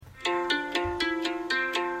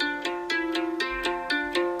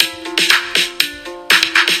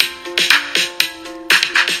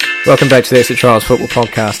Welcome back to the Extra Trials Football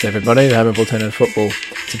Podcast, everybody. The home of alternative football.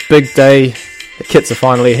 It's a big day. The kits are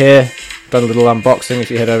finally here. Done a little unboxing. If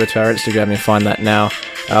you head over to our Instagram, you'll find that now.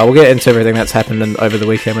 We'll get into everything that's happened over the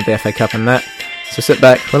weekend with the FA Cup and that. So sit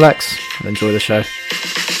back, relax, and enjoy the show.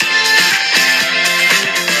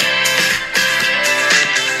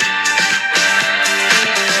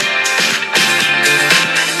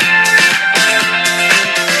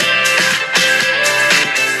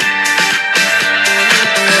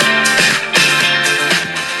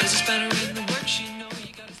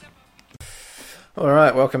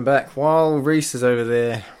 Alright, welcome back. While Reese is over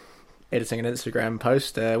there editing an Instagram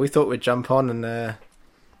post, we thought we'd jump on and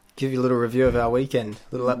give you a little review of our weekend,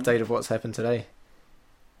 a little update of what's happened today.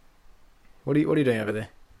 What are you doing over there?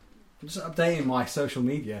 I'm just updating my social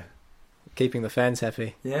media. Keeping the fans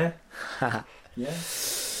happy. Yeah. Yeah.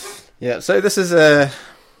 Yeah, so this is a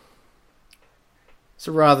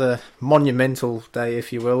rather monumental day,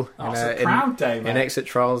 if you will. Oh, it's a proud day, mate. In Exit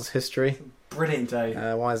Trials history. Brilliant day.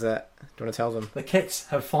 Why is that? Do you want to tell them? The kits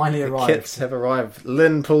have finally arrived. The kits have arrived.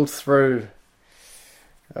 Lynn pulled through.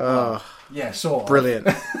 Oh. Yeah, sort of. Brilliant.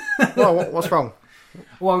 Well, what's wrong?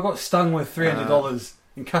 Well, I got stung with $300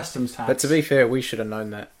 in customs tax. But to be fair, we should have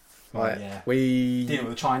known that. Like, yeah. We deal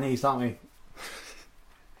with the Chinese, don't we?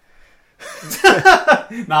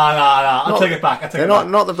 No. I'll take it back. They're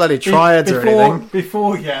not the bloody triads or anything.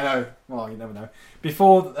 Well, you never know.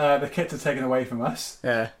 Before the kits are taken away from us.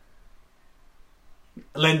 Yeah.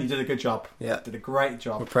 Lynn, you did a good job. Yeah. Did a great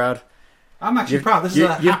job. We're proud. I'm actually proud. This is the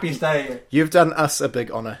happiest day. You've done us a big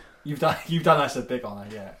honour. You've done us a big honour,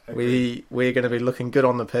 yeah. We're going to be looking good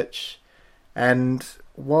on the pitch. And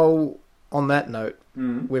while on that note,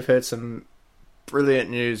 we've heard some brilliant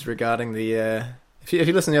news regarding the... If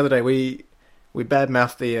you listened the other day, we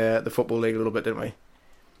badmouthed the Football League a little bit, didn't we?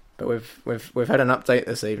 But we've had an update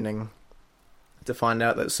this evening to find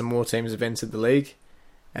out that some more teams have entered the league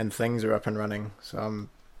and things are up and running. So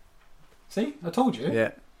see, I told you.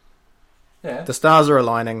 Yeah. Yeah. The stars are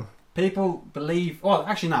aligning. People believe... Well,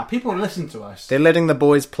 actually, no. People listen to us. They're letting the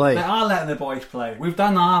boys play. They are letting the boys play. We've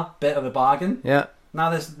done our bit of the bargain. Yeah.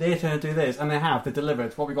 Now their turn to do this, and they have. They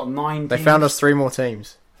delivered. What, we got 9 teams? They found us 3 more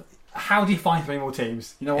teams. How do you find 3 more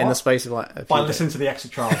teams? You know what? In the space of like... By listening to the Extra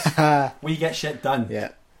Trials. We get shit done.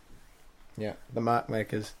 Yeah. Yeah. The mark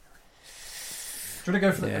makers. Do you want to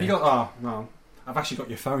go for the... Yeah. Have you got... Oh, no. I've actually got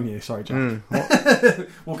your phone here. Sorry, Jack.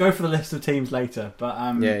 We'll go for the list of teams later. But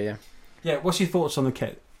Yeah, what's your thoughts on the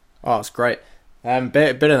kit? Oh, it's great.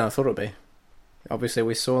 Better than I thought it would be. Obviously,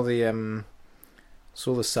 we saw the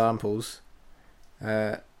samples.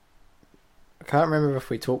 I can't remember if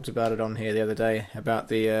we talked about it on here the other day about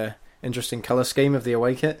the interesting colour scheme of the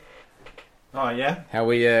away kit. Oh yeah. How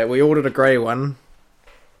we ordered a grey one,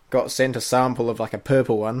 got sent a sample of like a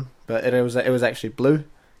purple one, but it was actually blue.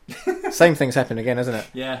 Same thing's happened again, isn't it?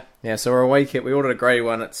 Yeah. Yeah. So our away kit, we ordered a grey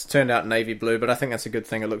one. It's turned out navy blue, but I think that's a good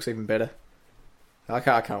thing. It looks even better. I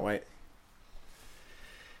can't wait.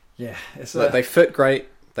 Yeah. They fit great.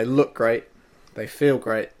 They look great. They feel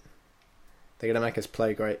great. They're gonna make us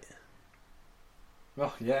play great.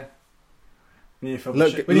 Oh yeah. We need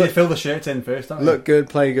to fill the shirts in first, don't we? Look good,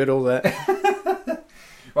 play good, all that.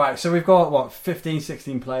 Right, so we've got 15,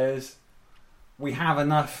 16 players. We have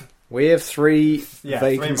enough. We have 3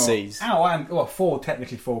 vacancies. 3 more. 4,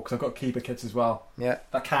 technically 4, because I've got keeper kits as well. Yeah.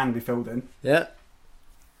 That can be filled in. Yeah.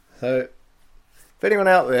 So, if anyone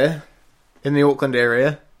out there in the Auckland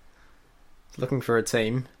area is looking for a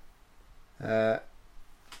team,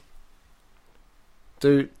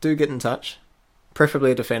 do get in touch.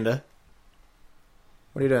 Preferably a defender.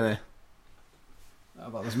 What are you doing there?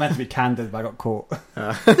 Well, it was meant to be candid, but I got caught.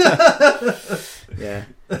 Yeah.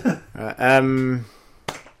 Right.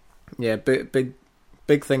 Yeah.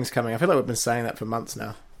 Big things coming. I feel like we've been saying that for months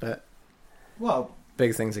now, but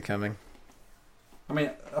big things are coming. I mean,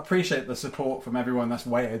 I appreciate the support from everyone that's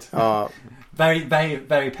waited. Oh, very, very,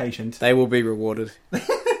 very patient. They will be rewarded.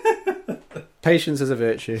 Patience is a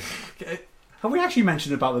virtue. Have we actually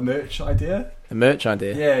mentioned about the merch idea? The merch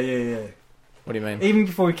idea? Yeah. What do you mean? Even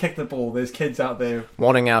before we kick the ball, there's kids out there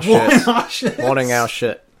wanting our shirts. Wanting our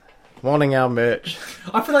shit. Wanting our merch.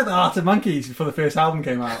 I feel like the Art of Monkeys before the first album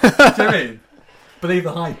came out. Do you know what I mean? Believe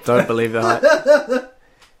the hype. Don't believe the hype.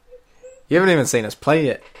 You haven't even seen us play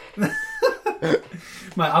yet. Mate,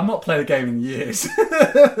 I've not played a game in years.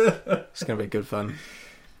 It's going to be good fun.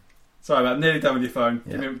 Sorry, I'm nearly done with your phone.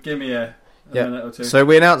 Yeah. Give me a minute or two. So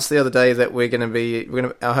we announced the other day that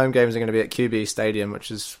our home games are going to be at QB Stadium,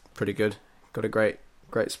 which is pretty good. Got a great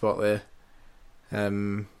spot there.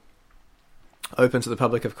 Open to the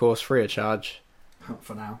public, of course, free of charge.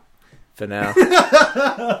 For now.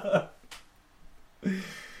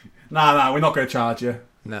 No, we're not going to charge you.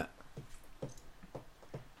 No.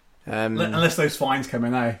 Unless those fines come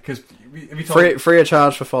in, Because free of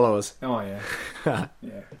charge for followers. Oh yeah,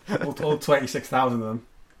 yeah. All 26,000 of them.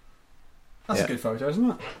 That's a good photo,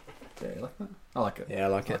 isn't it? Yeah, you like that? I like it. Yeah, I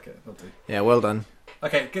like it. I'll do. Yeah, well done.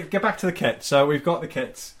 Okay, get back to the kit. So we've got the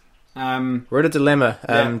kits. We're at a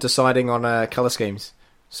dilemma deciding on colour schemes.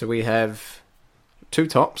 So we have 2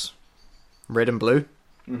 tops, red and blue.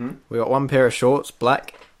 Mm-hmm. We got 1 pair of shorts,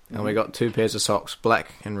 black, and we got 2 pairs of socks,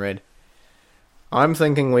 black and red. I'm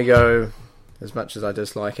thinking we go, as much as I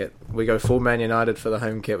dislike it, we go full Man United for the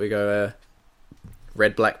home kit. We go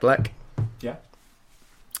red, black, black. Yeah.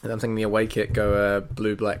 And I'm thinking the away kit go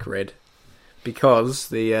blue, black, red, because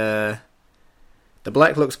the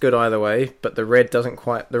black looks good either way, but the red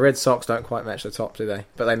socks don't quite match the top, do they?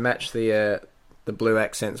 But they match the blue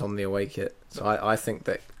accents on the away kit. So I think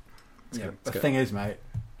that. The thing is, mate,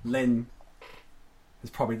 Lynn has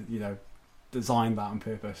probably designed that on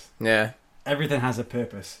purpose. Yeah. Everything has a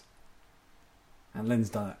purpose, and Lynn's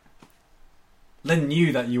done it. Lynn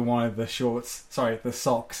knew that you wanted the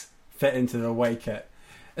socks fit into the away kit.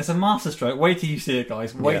 It's a masterstroke. Wait till you see it,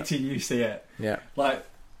 guys. Wait till you see it. Yeah. No,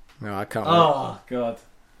 I can't. Oh God,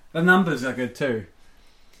 the numbers are good too.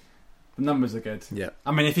 The numbers are good. Yeah.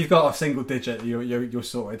 I mean, if you've got a single digit, you're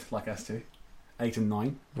sorted. Like us two, 8 and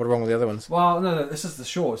 9. What's wrong with the other ones? Well, no, this is the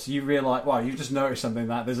shorts. You realise, you just noticed something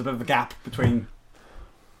that there's a bit of a gap between.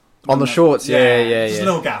 On the shorts, yeah. Just a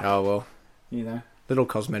little gap. Oh well. Little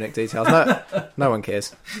cosmetic details. No one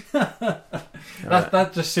cares.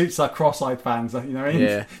 That just suits our cross-eyed fans, you know what I mean?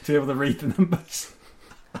 Yeah. To be able to read the numbers.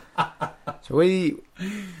 So we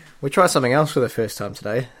tried something else for the first time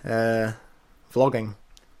today. Vlogging.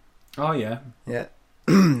 Oh yeah. Yeah.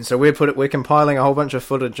 So we're compiling a whole bunch of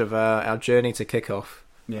footage of our journey to kickoff.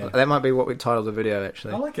 Yeah. That might be what we titled the video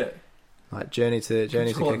actually. I like it. Like journey to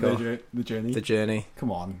kickoff. The journey. The journey.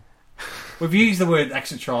 Come on. We've used the word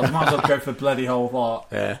extra trials. Might as well go for the bloody whole lot.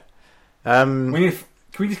 Yeah. Can we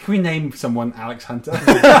name someone Alex Hunter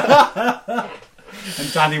and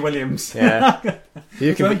Danny Williams? Yeah.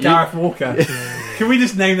 Gareth Walker. Can we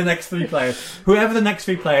just name the next 3 players? Whoever the next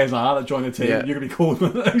 3 players are that join the team, you're going to be called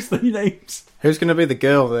one of those 3 names. Who's going to be the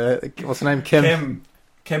girl? What's her name? Kim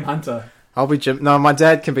Hunter. I'll be Jim. No, my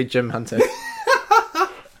dad can be Jim Hunter.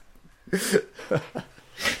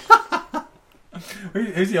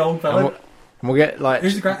 Who's the old fella? And we'll get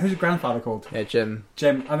who's the grandfather called? Yeah, Jim.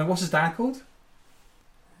 Jim. And then what's his dad called?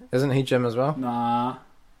 Isn't he Jim as well? Nah.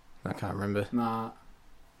 I can't remember. Nah.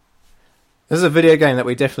 This is a video game that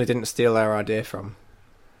we definitely didn't steal our idea from.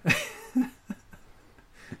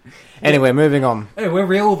 Anyway, moving on. Hey, we're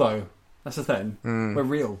real though. That's the thing. We're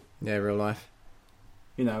real. Yeah, real life.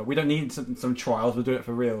 We don't need some trials. We'll do it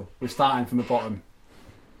for real. We're starting from the bottom,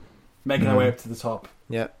 making our way up to the top.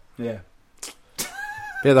 Yeah. Yeah.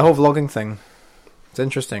 Yeah, the whole vlogging thing. It's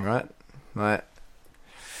interesting, right? Like,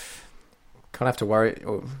 kind of have to worry.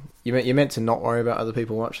 You're meant to not worry about other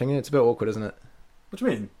people watching it. It's a bit awkward, isn't it? What do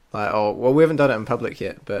you mean? Like, we haven't done it in public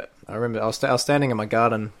yet, but I remember I was standing in my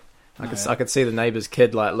garden. I could see the neighbour's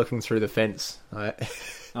kid looking through the fence. Like,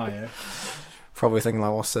 oh yeah. Probably thinking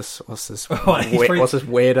what's this what's this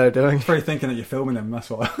weirdo doing? He's probably thinking that you're filming him.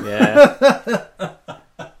 That's why. Yeah.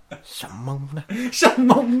 Shamong.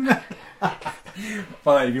 By the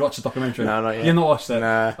way, have you watched the documentary? No, not yet. You've not watched it?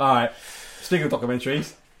 Nah. Alright. Speaking of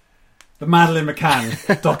documentaries, the Madeleine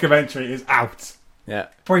McCann documentary is out. Yeah.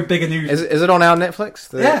 Probably bigger news. Is it on our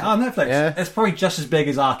Netflix? Yeah, on Netflix. Yeah. It's probably just as big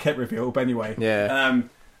as our kit reveal, but anyway. Yeah.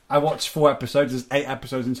 I watched 4 episodes. There's 8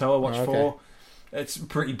 episodes in total. I watched 4. It's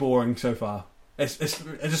pretty boring so far. It's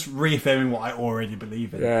just reaffirming what I already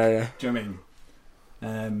believe in. Yeah. Do you know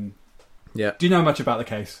what I mean? Yeah. Do you know much about the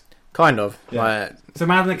case? Kind of. Yeah. So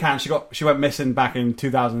Madeleine McCann, she went missing back in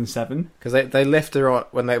 2007 because they left her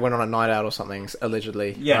when they went on a night out or something,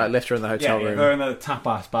 allegedly. Yeah, left her in the hotel room. Yeah, they were in the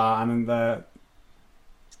tapas bar, and then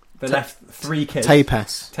they left 3 kids.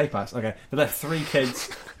 Tapas. Okay, they left 3 kids,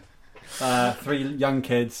 3 young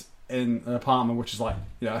kids in an apartment which is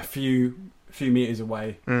a few meters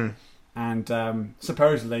away, and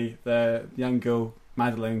supposedly the young girl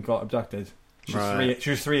Madeleine got abducted. She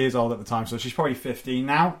was 3 years old at the time, so she's probably 15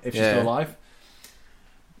 now if she's still alive.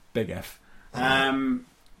 Big F.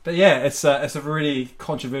 But yeah, it's a really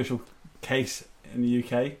controversial case in the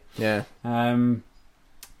UK. Yeah. The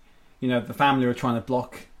family were trying to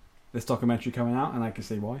block this documentary coming out, and I can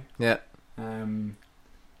see why. Yeah.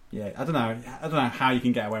 Yeah, I don't know how you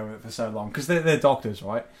can get away with it for so long, because they're doctors,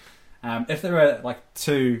 right? If there were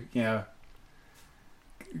 2,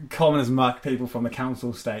 common as muck people from the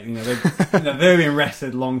council state, they've been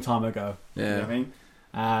arrested a long time ago. Yeah. You know what I mean?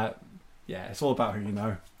 Yeah, it's all about who you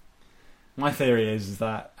know. My theory is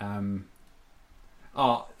that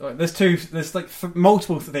there's like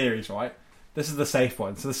multiple theories, right? This is the safe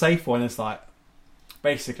one. So the safe one is like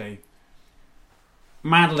basically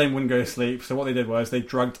Madeline wouldn't go to sleep, so what they did was they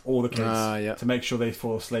drugged all the kids to make sure they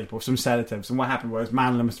fall asleep, or some sedatives. And what happened was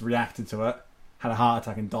Madeline must have reacted to it, had a heart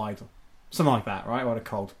attack and died, or something like that, right? Or had a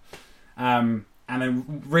cold. And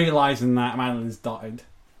then realising that Madeline's died,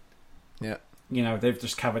 they've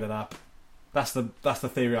just covered it up. That's the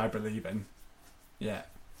theory I believe in. Yeah.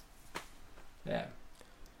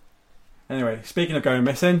 Anyway, speaking of going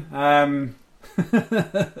missing, do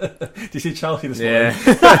you see Chelsea this morning?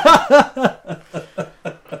 Yeah.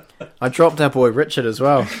 I dropped our boy Richard as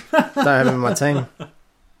well. Don't have him in my team.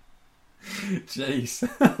 Jeez.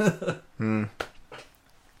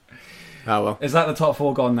 Oh well. Is that the top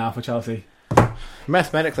 4 gone now for Chelsea?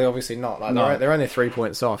 Mathematically, obviously not. Like No. they're only 3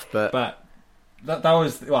 points off, but that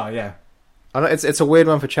was yeah. I know it's a weird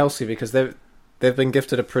one for Chelsea because they've been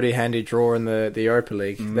gifted a pretty handy draw in the Europa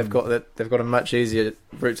League. They've got a much easier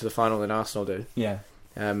route to the final than Arsenal do. Yeah.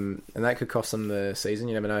 And that could cost them the season.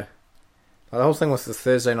 You never know. Like, the whole thing with the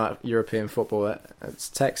Thursday night European football, it's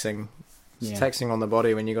taxing. It's taxing on the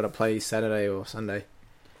body when you got to play Saturday or Sunday.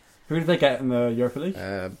 Who did they get in the Europa League?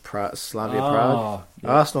 Slavia Prague. Yeah.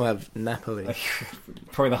 Arsenal have Napoli.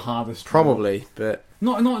 Probably the hardest. Probably, but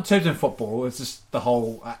not in terms of football. It's just the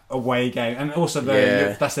whole away game, and also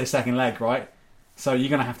that's their second leg, right? So you're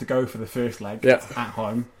gonna have to go for the first leg at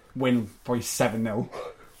home, win probably 7-0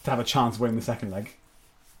 to have a chance of winning the second leg.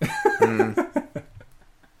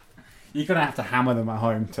 You're gonna have to hammer them at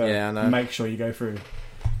home to make sure you go through,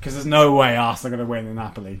 because there's no way Arsenal are gonna win in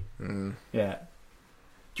Napoli. Yeah.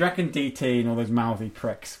 Do you reckon DT and all those mouthy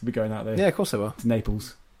pricks will be going out there? Yeah, of course they will. To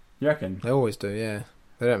Naples. You reckon? They always do, yeah.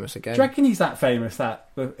 They don't miss a game. Do you reckon he's that famous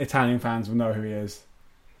that the Italian fans will know who he is?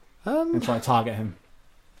 And try to target him?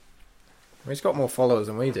 He's got more followers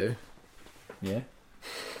than we do. Yeah.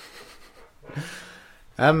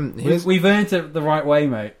 We've earned it the right way,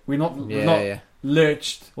 mate. We're not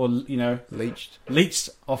lurched or, leached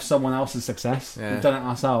off someone else's success. Yeah. We've done it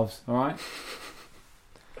ourselves, alright?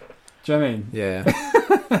 Do you know what I mean? Yeah.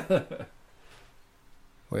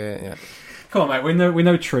 Come on, mate. We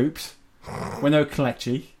know Troops. We know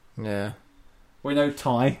Kelechi. Yeah. We know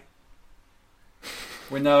Ty.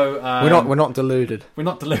 We know. We're not deluded. We're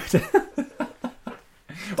not deluded.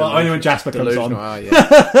 Well, only when Jasper comes on.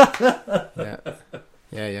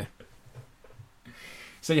 Yeah.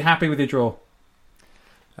 So you're happy with your draw?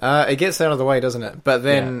 It gets out of the way, doesn't it? But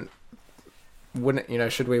then,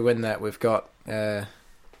 should we win that, we've got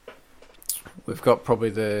probably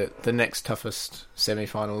the next toughest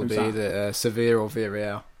semi-final will be the Sevilla or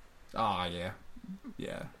Villarreal. Ah, yeah.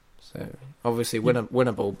 So obviously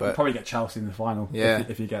winnable, but you'll probably get Chelsea in the final. Yeah.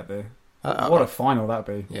 if you get there. What a final that'd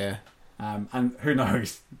be. Yeah. And who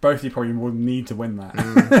knows? Both of you probably will need to win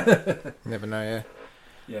that. Never know.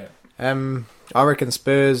 Yeah. I reckon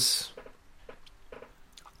Spurs.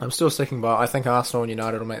 I'm still sticking by. I think Arsenal and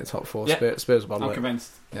United will make the top 4. Yeah. Spurs will. I'm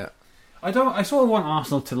convinced. Yeah. I sort of want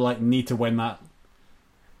Arsenal to need to win that.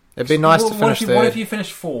 It'd be nice to finish What if you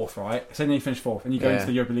finish 4th, right? Say you finish 4th and you go into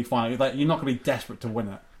the Europa League final. You're not going to be desperate to win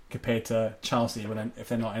it compared to Chelsea if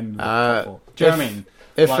they're not in the top 4. Do you know what I mean?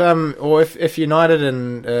 If United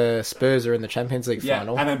and Spurs are in the Champions League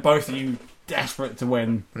final, and then both of you desperate to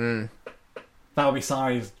win, that would be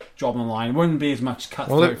Sarri's job on the line. It wouldn't be as much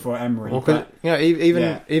cutthroat for Emery.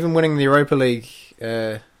 Even winning the Europa League.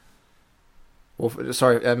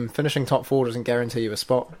 Finishing top 4 doesn't guarantee you a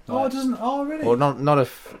spot. Oh, it doesn't. Oh, really? Or not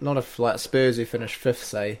if like Spurs who finish 5th,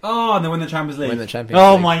 say. Oh, and they win the Champions League.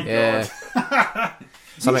 Oh my god!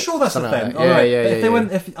 Are you sure that's the thing? Like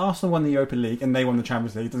if Arsenal won the Europa League and they won the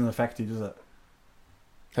Champions League, it doesn't affect you, does it?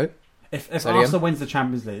 Who? If Arsenal wins the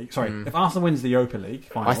Champions League, if Arsenal wins the Europa League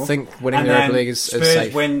final, I think winning the Europa League is Spurs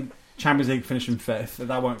safe. Win Champions League, finishing 5th,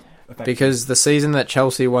 that won't affect because the season that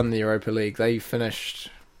Chelsea won the Europa League, they finished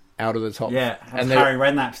out of the top. Yeah, and Harry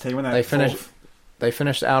Redknapp's team, weren't they? They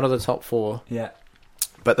finished out of the top 4. Yeah,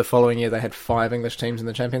 but the following year they had 5 English teams in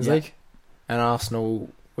the Champions League, and Arsenal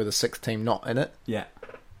were the 6th team not in it. Yeah.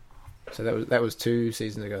 So that was 2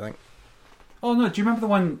 seasons ago, I think. Oh no! Do you remember the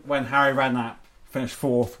one when Harry Redknapp finished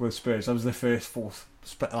 4th with Spurs? That was the first 4th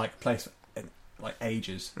place in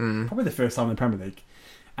ages. Probably the first time in the Premier League.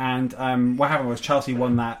 And what happened was Chelsea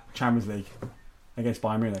won that Champions League against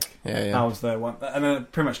Bayern Munich. Yeah. That was the one, and then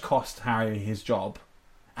it pretty much cost Harry his job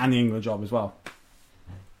and the England job as well.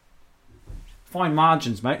 Fine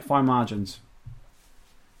margins, mate. Fine margins.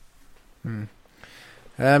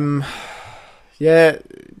 Yeah,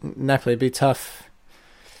 Napoli be tough.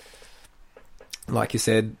 like you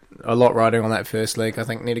said, a lot riding on that first leg. I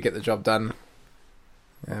think need to get the job done.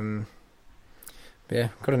 Yeah,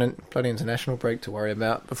 got a bloody international break to worry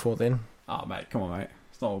about before then. Oh, mate, come on, mate.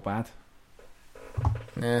 It's not all bad.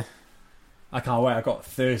 Yeah. I can't wait. I got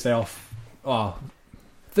Thursday off. Oh,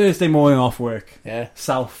 Thursday morning off work. Yeah.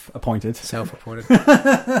 Self-appointed.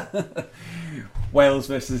 Wales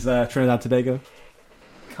versus Trinidad and Tobago.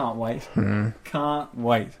 Can't wait. Can't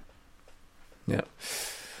wait. Yeah.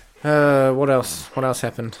 What else? What else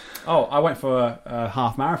happened? Oh, I went for a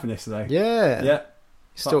half marathon yesterday. Yeah. Yeah.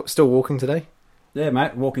 Still walking today? Yeah,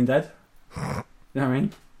 mate. Walking Dead. You know what I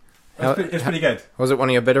mean? It's pretty good. Was it one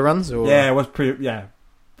of your better runs? Or? Yeah, it was pretty. Yeah,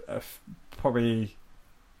 probably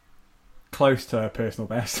close to a personal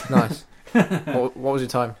best. Nice. What was your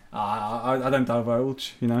time? I don't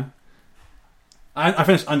divulge. You know. I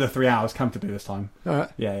finished under 3 hours comfortably this time. All right.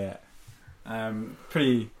 Yeah.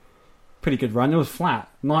 Pretty good run. It was flat,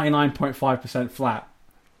 99.5% flat.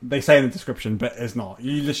 They say in the description, but it's not.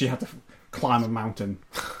 You literally have to climb a mountain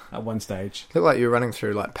at one stage. Looked like you were running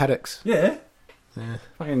through like paddocks. Yeah.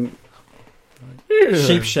 Fucking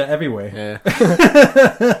sheep shit everywhere. Yeah.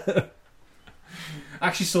 I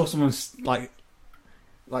actually saw someone like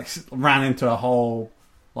ran into a whole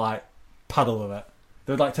like puddle of it.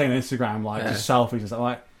 They were like taking Instagram just selfies and stuff.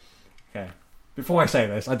 Like, okay. Before I say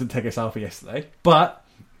this, I did take a selfie yesterday, but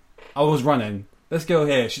I was running. This girl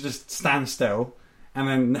here, she just stands still, and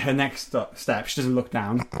then her next step, she doesn't look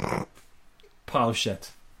down. Pile of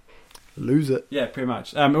shit. Lose it. Yeah, pretty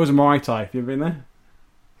much. It was a Muay Thai. Have you ever been there?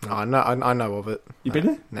 No, I know of it. You been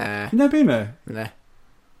there? Nah. You never been there? Nah.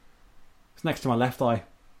 It's next to my left eye.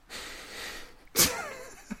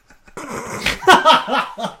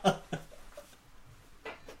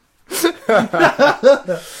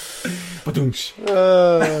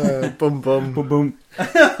 Ba-doomsh. Boom, boom. Boom, boom.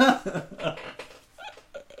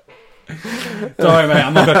 Sorry, mate.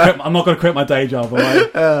 I'm not gonna quit my day job. All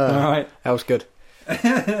right. All right. That was good.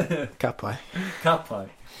 Cut pie. Cut pie.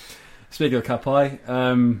 Speaking of cut pie,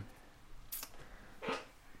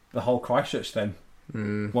 the whole Christchurch thing,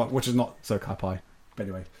 which is not so cut pie. But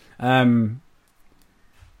anyway, how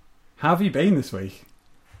have you been this week?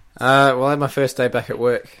 Well, I had my first day back at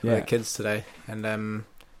work with Yeah. the kids today, and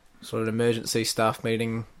sort of an emergency staff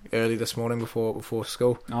meeting early this morning before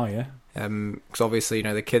school. Oh yeah. Because obviously, you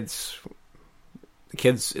know, the kids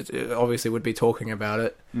it obviously would be talking about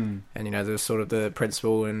it, and you know, there's sort of the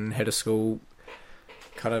principal and head of school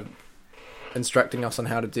kind of instructing us on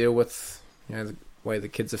how to deal with, you know, the way the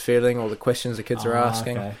kids are feeling or the questions the kids are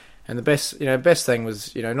asking. Okay. And the best thing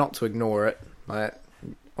was, you know, not to ignore it. Like,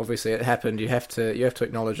 obviously it happened. You have to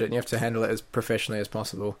acknowledge it, and you have to handle it as professionally as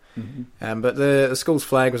possible. But the school's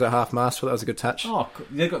flag was at half mast, so that was a good touch. Oh,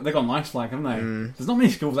 they got a nice flag, haven't they? There's not many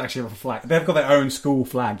schools that actually have a flag. They've got their own school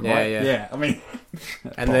flag, right? Yeah. I mean,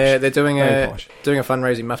 and they're doing a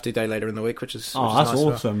fundraising mufti day later in the week, which is that's nice.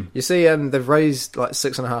 awesome. You see, they've raised like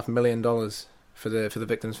 $6.5 million for the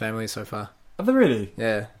victims' families so far. Have they really?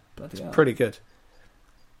 Yeah, it's pretty good.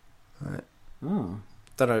 Right. Oh.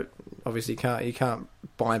 Don't know. Obviously, you can't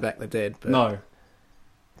buy back the dead. But, no.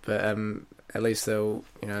 But at least they'll,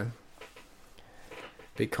 you know,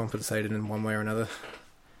 be compensated in one way or another.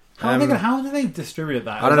 How do they distribute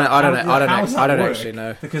that? I don't actually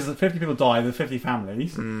know. Because 50 people died, there's 50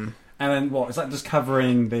 families, and then what? Is that just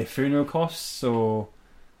covering their funeral costs, or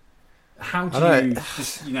how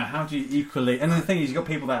do you equally? And the thing is, you've got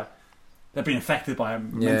people that have been affected by it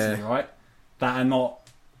mentally, right? That are not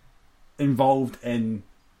involved in,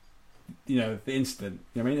 you know, the incident.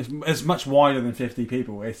 You know what I mean? It's much wider than 50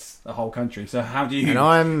 people. It's a whole country. So how do you? You know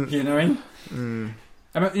what I mean?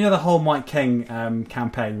 I mean, you know the whole Mike King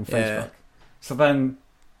campaign on Facebook. Yeah. So then,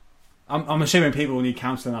 I'm assuming people will need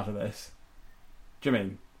counselling after this. Do you know what I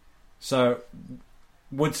mean? So,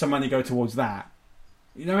 would some money go towards that?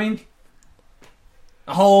 You know what I mean?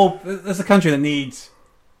 There's a country that needs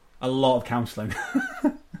a lot of counselling.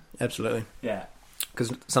 Absolutely. Yeah.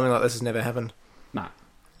 Because something like this has never happened. Nah.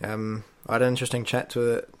 I had an interesting chat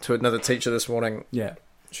to another teacher this morning. Yeah.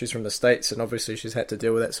 She's from the States, and obviously she's had to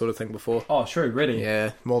deal with that sort of thing before. Oh, sure, really?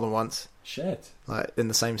 Yeah, more than once. Shit. Like, in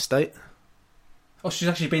the same state. Oh, she's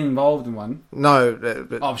actually been involved in one? No,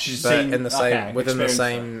 but she's seen... in the same, within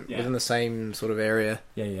the same sort of area.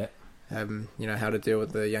 Yeah. You know, how to deal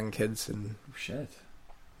with the young kids and... Oh, shit.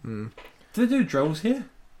 Do they do drills here?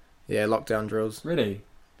 Yeah, lockdown drills. Really?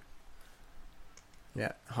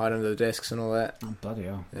 Yeah, hide under the desks and all that. Oh, bloody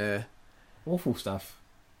hell. Yeah. Awful stuff.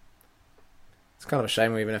 It's kind of a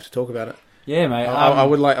shame we even have to talk about it. Yeah, mate. I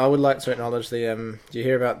would like to acknowledge the. Do you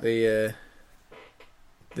hear about the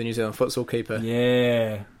New Zealand futsal keeper?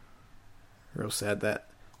 Yeah. Real sad that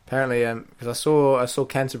Apparently, because I saw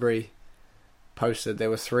Canterbury posted there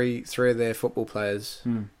were three of their football players,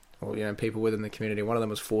 or people within the community. One of them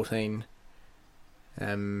was 14.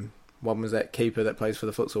 One was that keeper that plays for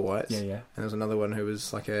the Futsal Whites. Yeah. And there was another one who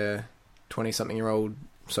was like a 20-something-year-old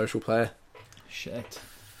social player. Shit.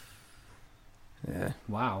 Yeah.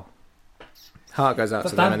 Wow. Heart goes out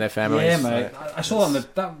to them and their families. Yeah, mate. I saw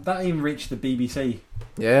that even reached the BBC.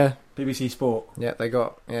 Yeah. BBC Sport. Yeah, they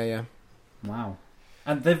got. Yeah. Wow.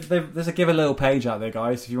 And there's a Give a Little page out there,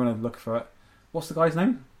 guys, if you want to look for it. What's the guy's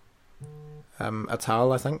name?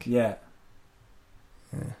 Atal, I think. Yeah.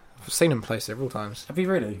 I've seen him play several times. Have you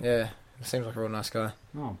really? Yeah. He seems like a real nice guy.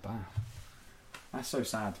 Oh, bad. That's so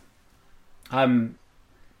sad.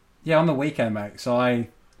 Yeah, on the weekend, mate. So I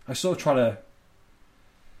sort of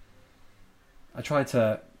tried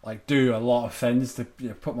to like do a lot of things to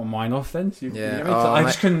put my mind off things. I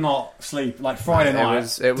just could not sleep. Like Friday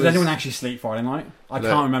night. Did anyone actually sleep Friday night? I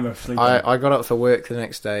can't remember sleeping. I got up for work the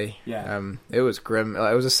next day. Yeah. It was grim.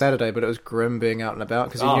 It was a Saturday, but it was grim being out and about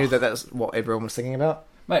because you knew that's what everyone was thinking about.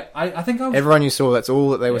 Mate, I think everyone you saw, that's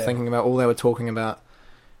all that they were thinking about. All they were talking about.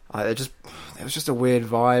 There was just a weird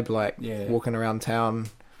vibe, like walking around town.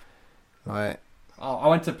 Like, I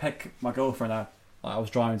went to pick my girlfriend up. I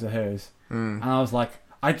was driving to hers, and I was like,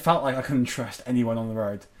 I felt like I couldn't trust anyone on the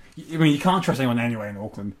road. I mean, you can't trust anyone anyway in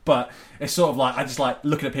Auckland, but it's sort of like I just like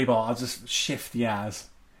looking at people. I just shift the as.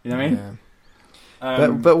 You know what I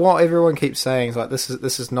mean? But what everyone keeps saying is like this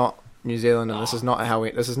is not New Zealand, and this is not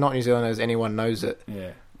New Zealand as anyone knows it.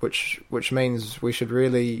 Yeah. Which means we should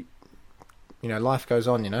really, life goes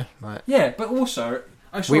on. Like but also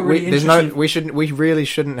I saw really interesting. We really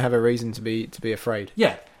shouldn't have a reason to be afraid.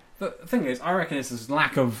 Yeah. The thing is, I reckon it's this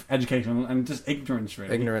lack of education and just ignorance,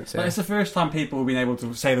 really. Ignorance, Like, it's the first time people have been able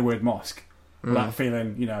to say the word mosque without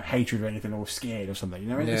feeling, hatred or anything or scared or something.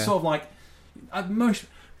 It's sort of like most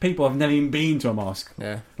people have never even been to a mosque.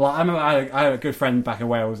 Yeah. Like I remember I had a good friend back in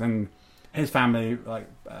Wales, and his family, like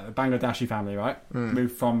a Bangladeshi family, right,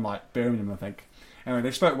 moved from like Birmingham, I think. Anyway,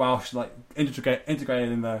 they spoke Welsh, like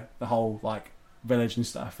integrated in the whole like village and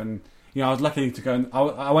stuff. And I was lucky to go.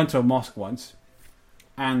 I went to a mosque once.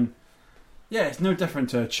 And it's no different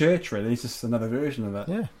to a church, really. It's just another version of it.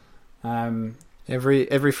 Yeah.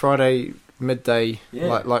 Every Friday midday,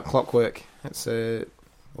 like clockwork. It's or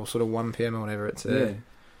sort of 1 p.m. or whatever. It's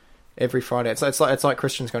every Friday. It's like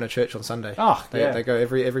Christians going to church on Sunday. Oh, they go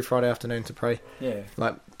every Friday afternoon to pray. Yeah.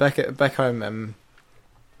 Like back home,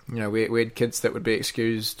 we had kids that would be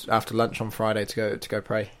excused after lunch on Friday to go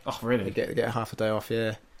pray. Oh, really? They get half a day off.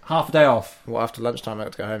 Yeah. Half a day off. Well, after lunchtime they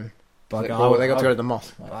got to go home. But they got to go to the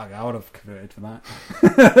mosque. I would have converted for that.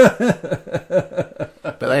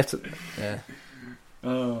 But they have to. Yeah.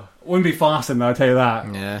 Oh, wouldn't be fasting though. I tell you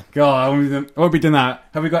that. Yeah. God, I won't be doing that.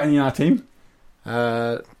 Have we got any in our team?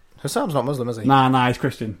 Hassam's not Muslim, is he? Nah, he's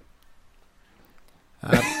Christian.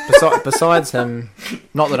 Besides him,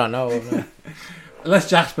 not that I know of. No. Unless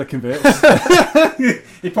Jasper converts,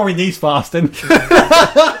 he probably needs fasting.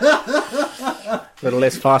 A little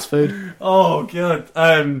less fast food. Oh god.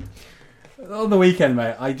 On the weekend,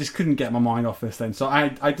 mate, I just couldn't get my mind off this thing. So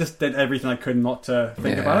I just did everything I could not to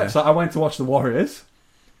think about it. So I went to watch the Warriors.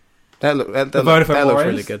 That looked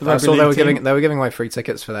really good. I saw they were giving away free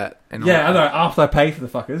tickets for that. I know. After I paid for the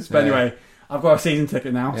fuckers, but anyway, I've got a season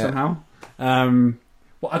ticket now somehow. Well,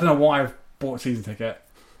 I don't know why I've bought a season ticket.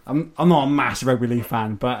 I'm not a massive rugby league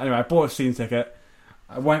fan, but anyway, I bought a season ticket.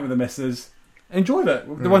 I went with the missus. Enjoyed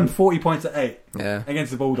it. They won 40 points at 8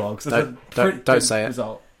 against the Bulldogs. Don't say it.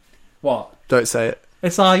 Result. What? Don't say it.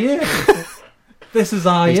 It's our year. This is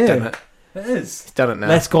our year. Done it. It is. He's done it now.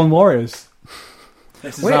 Let's Gone Warriors.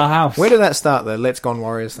 This is our house. Where did that start, though? Let's Gone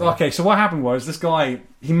Warriors thing? Okay, so what happened was this guy,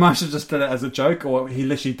 he must have just done it as a joke, or he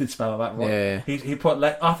literally did spell it that wrong. Yeah. He put,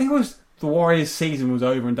 I think it was the Warriors season was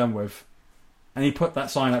over and done with, and he put that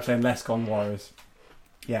sign up saying Let's Gone Warriors.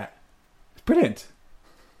 Yeah. It's brilliant.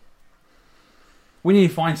 We need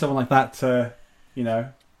to find someone like that to,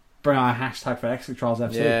 bring our hashtag for Exit Trials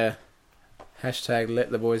FC. Yeah. Hashtag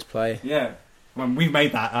let the boys play. Yeah. Well, we've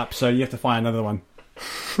made that up, so you have to find another one.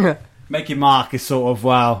 Make your mark is sort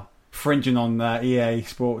of, fringing on EA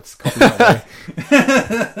Sports copyright.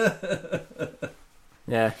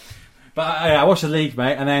 Yeah. But I watched the league,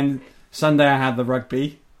 mate, and then Sunday I had the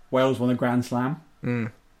rugby. Wales won a Grand Slam.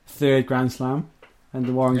 Third Grand Slam. And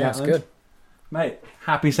the Warren Gatland. That's good. Mate,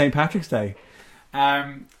 happy St. Patrick's Day.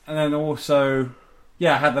 And then also,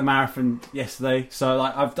 I had the marathon yesterday. So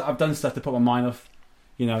I've done stuff to put my mind off,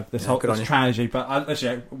 this whole tragedy. But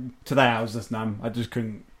today I was just numb. I just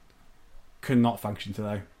could not function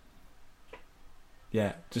today.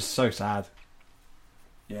 Yeah, just so sad.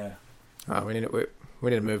 Yeah. Oh, we we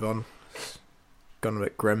need to move on. It's gone a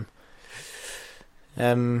bit grim. We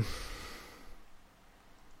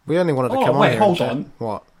only wanted to come on here. Hold on.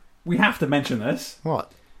 What? We have to mention this.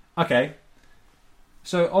 What? Okay.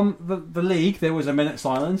 So on the league, there was a minute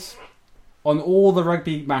silence on all the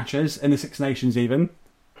rugby matches in the Six Nations, even,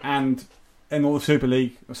 and in all the Super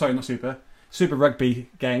League. Sorry, not Super Rugby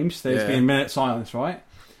games. There's been a minute silence, right?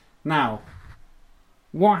 Now,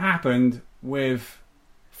 what happened with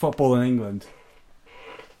football in England?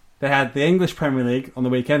 They had the English Premier League on the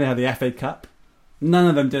weekend. They had the FA Cup. None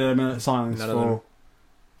of them did a minute silence for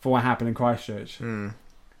what happened in Christchurch.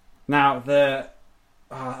 Now,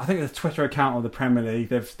 I think the Twitter account of the Premier League,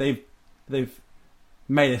 they've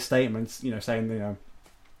made a statement, saying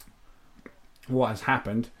what has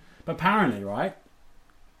happened. But apparently, right,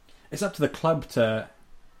 it's up to the club to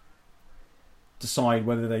decide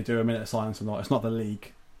whether they do a minute of silence or not. It's not the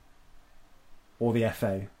league or the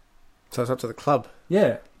FA. So it's up to the club.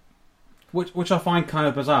 Yeah, which I find kind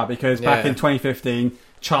of bizarre because back in 2015,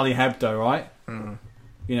 Charlie Hebdo, right?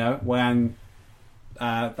 When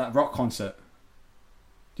that rock concert.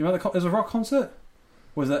 Do you remember there's a rock concert?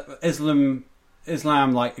 Was that Islam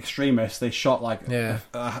like extremists? They shot like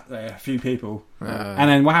a few people, and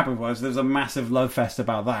then what happened was there was a massive love fest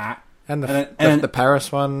about that. And the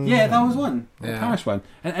Paris one. Yeah, that was one. The Paris one,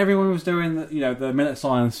 and everyone was doing the minute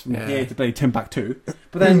silence from here to play Timbuktu.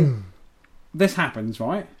 But then this happens,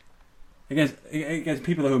 right? Against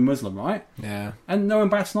people who are Muslim, right? Yeah. And no one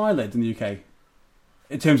bats an eyelid in the UK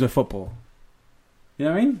in terms of football. You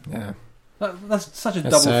know what I mean? Yeah. That's such a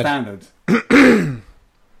double standard. The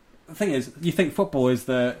thing is, you think football is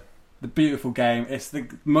the beautiful game. It's the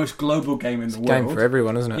most global game in the world. Game for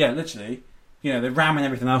everyone, isn't it? Yeah, literally. They're ramming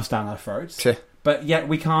everything else down our throats. But yet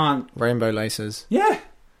we can't... Rainbow laces. Yeah.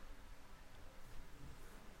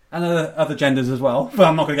 And other genders as well. But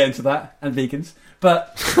I'm not going to get into that. And vegans.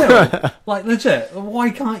 But, legit,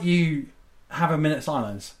 why can't you have a minute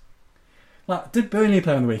silence? Like, did Burnley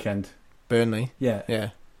play on the weekend? Burnley? Yeah. Yeah.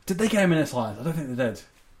 Did they get a minute silence? I don't think they did.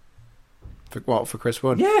 For what? For Chris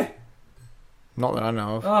Wood? Yeah. Not that I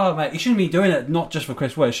know of. Oh, mate, you shouldn't be doing it not just for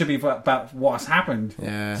Chris Wood. It should be about what's happened.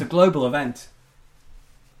 Yeah. It's a global event.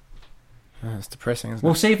 It's depressing, isn't it?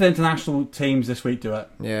 We'll see if the international teams this week do it.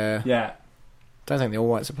 Yeah. Yeah. Don't think the All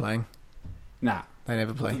Whites are playing. Nah. They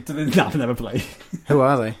never play. They never play. Who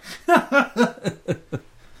are they?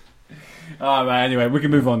 Oh, right, anyway, we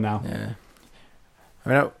can move on now. Yeah. I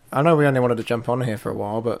mean, I know we only wanted to jump on here for a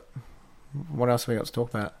while, but what else have we got to talk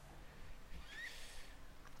about?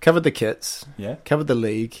 Covered the kits. Yeah. Covered the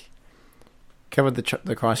league. Covered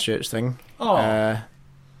the Christchurch thing. Oh.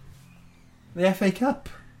 The FA Cup.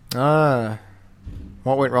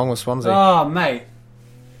 What went wrong with Swansea? Oh, mate.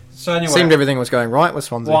 So anyway, seemed everything was going right with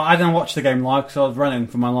Swansea. Well, I didn't watch the game live because I was running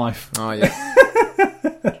for my life. Oh yeah.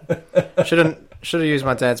 Should have used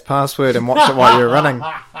my dad's password and watched it while you were running.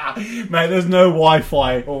 Mate, there's no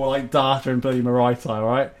Wi-Fi or like data in bloody Maraita,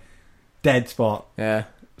 right? Dead spot. Yeah.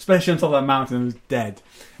 Especially on top of that mountain, it was dead.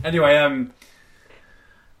 Anyway,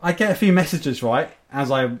 I get a few messages, right,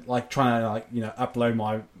 as I like trying to upload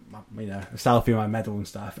my selfie, my medal and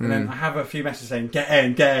stuff, and then I have a few messages saying get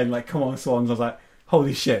in, like come on Swans. I was like,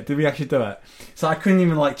 holy shit, did we actually do it? So I couldn't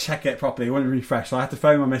even check it properly. It wouldn't refresh. So I had to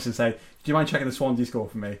phone my missus and say, do you mind checking the Swansea score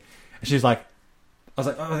for me? And she's like, I was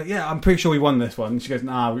like, yeah, I'm pretty sure we won this one. And she goes,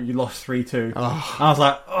 nah, you lost 3-2. Oh. I was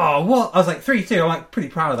like, oh, what? I was like, 3-2. I'm like, pretty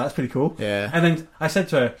proud of that. That's pretty cool. Yeah. And then I said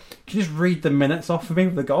to her, can you just read the minutes off for me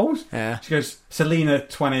with the goals? Yeah. She goes, Selena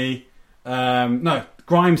 20,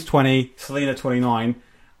 Grimes 20, Selena 29.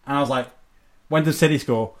 And I was like, when did City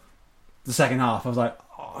score? The second half. I was like,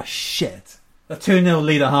 oh, shit. A 2-0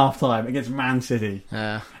 lead at half time against Man City.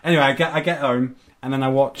 Yeah. Anyway, I get home and then I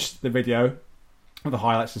watched the video with the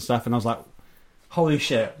highlights and stuff, and I was like, holy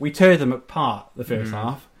shit, we teared them apart the first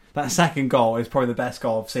half. That second goal is probably the best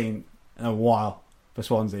goal I've seen in a while for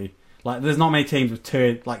Swansea. Like, there's not many teams with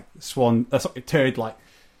teared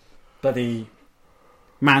bloody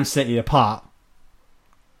Man City apart.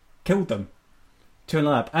 Killed them.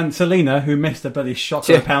 2-0 up. And Selena, who missed a bloody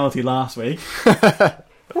shocker penalty last week.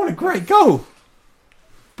 What a great goal.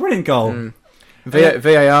 Brilliant goal.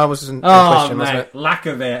 VAR was in question, wasn't it? Lack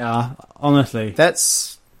of VAR, honestly.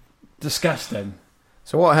 That's disgusting.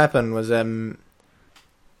 So what happened was the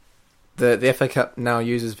FA Cup now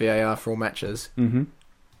uses VAR for all matches,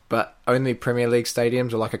 but only Premier League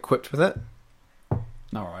stadiums are equipped with it.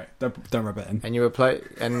 All right, don't rub it in. And you were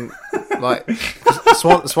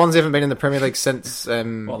Swansea haven't been in the Premier League since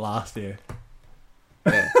last year?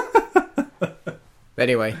 Yeah.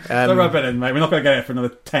 Anyway, don't rub it in, mate. We're not going to get it for another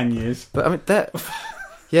 10 years. But I mean that.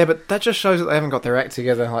 Yeah, but that just shows that they haven't got their act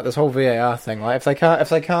together. Like this whole VAR thing. Like if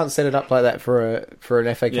they can't set it up like that for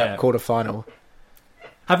an FA Cup quarter final.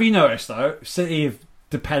 Have you noticed though? City have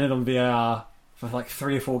depended on VAR for like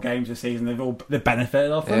 3 or 4 games this season. They've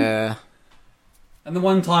benefited off them. Yeah. And the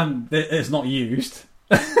one time that it's not used,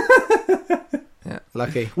 yeah,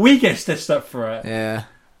 lucky. We get stitched up for it. Yeah.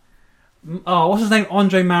 Oh, what's his name?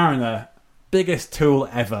 Andre Mariner, biggest tool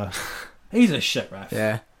ever. He's a shit ref.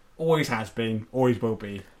 Yeah. Always has been. Always will be.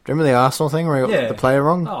 Do you remember the Arsenal thing where he got the player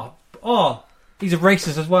wrong? Oh, he's a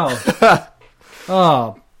racist as well.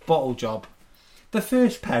 Bottle job. The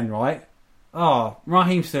first pen, right?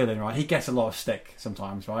 Raheem Sterling, right? He gets a lot of stick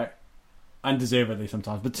sometimes, right? Undeservedly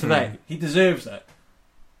sometimes. But today, he deserves it.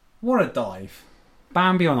 What a dive.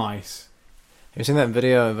 Bambi on ice. Have you seen that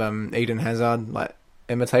video of Eden Hazard like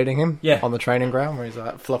imitating him on the training ground where he's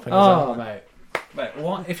like flopping his arm? Mate,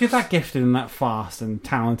 what? If you're that gifted and that fast and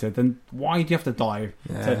talented, then why do you have to dive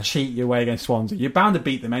to cheat your way against Swansea? You're bound to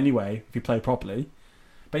beat them anyway if you play properly.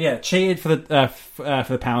 But yeah, cheated for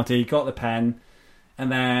the penalty, got the pen,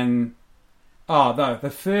 and then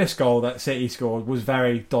the first goal that City scored was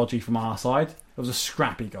very dodgy from our side. It was a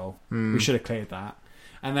scrappy goal. We should have cleared that.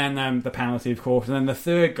 And then the penalty, of course, and then the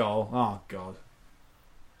third goal. Oh god,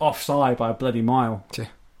 offside by a bloody mile. Yeah.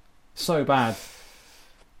 So bad.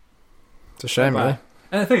 It's a shame, really.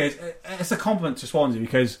 And the thing is, it's a compliment to Swansea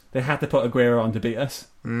because they had to put Aguero on to beat us.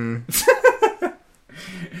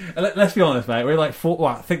 Let's be honest, mate. We're like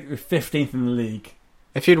I think we're 15th in the league.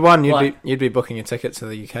 If you'd won, you'd be booking a ticket to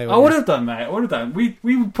the UK. I would have done, mate. I would have done. We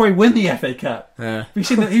would probably win the FA Cup. Yeah. You've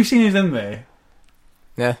seen who's in there?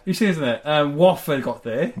 Yeah. You've seen who's in there? Watford got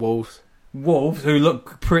there. Wolves, who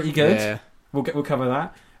look pretty good. Yeah. We'll cover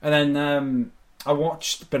that. And then I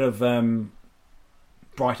watched a bit of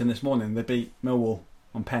Brighton this morning. They beat Millwall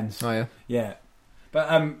on pens. Oh yeah. Yeah.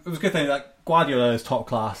 But it was a good thing. Like Guardiola is top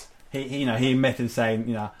class. He admitted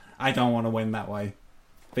saying, I don't want to win that way.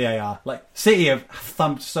 VAR. Like City have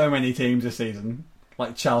thumped so many teams this season,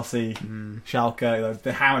 like Chelsea, Schalke.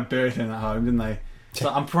 They hammered Burton at home, didn't they? So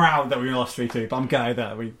I'm proud that we lost 3-2, but I'm gutted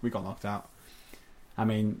that we got knocked out. I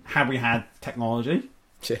mean, had we had technology,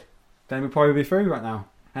 then we'd probably be through right now,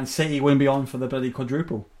 and City wouldn't be on for the bloody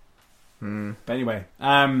quadruple. But anyway,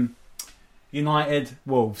 United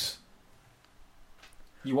Wolves.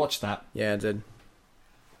 You watched that? Yeah, I did.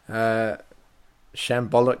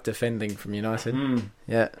 Shambolic defending from United.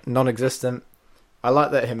 Yeah, non-existent. I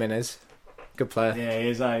like that Jimenez. Good player. Yeah, he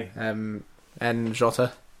is, and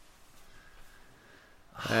Jota.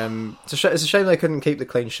 It's a shame they couldn't keep the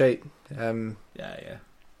clean sheet. Yeah.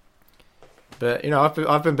 But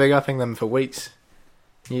I've been big upping them for weeks.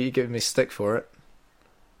 You giving me stick for it.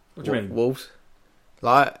 What do you mean? Wolves.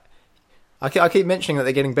 Like I keep mentioning that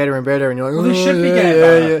they're getting better and better, and you're like, well, they should be getting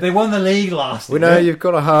better. Yeah. They won the league last year. We know you've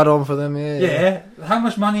got a hard on for them. Yeah. How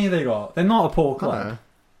much money have they got? They're not a poor club.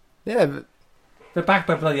 Yeah, but they're backed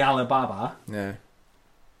by bloody Alibaba. Yeah.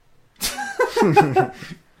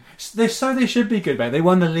 They should be good, mate. They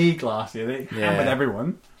won the league last year. They hammered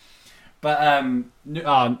everyone. But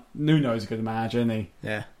Nuno's a good manager, isn't he?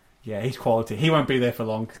 Yeah. Yeah, he's quality. He won't be there for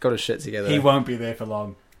long. He's got his shit together. He won't be there for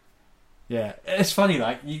long. Yeah, it's funny.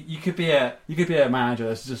 Like you could be a manager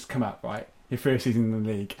that's just come up, right, your first season in the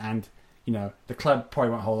league, and the club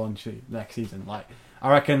probably won't hold on to you next season. Like I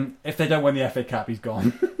reckon if they don't win the FA Cup, he's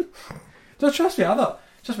gone. Just trust me.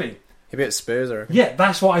 Trust me. He'll be at Spurs, I reckon. Yeah,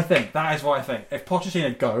 that's what I think. That is what I think. If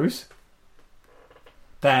Pochettino goes,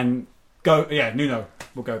 then go. Yeah, Nuno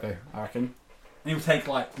will go there, I reckon. And he'll take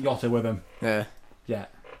like Jota with him. Yeah. Yeah.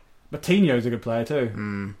 Coutinho's a good player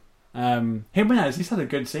too. Jimenez, he's had a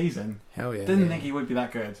good season. Hell yeah. Didn't think he would be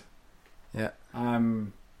that good. Yeah.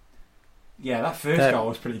 Yeah, that first goal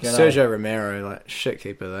was pretty good. Sergio Romero, like shit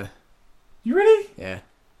keeper though. You really? Yeah.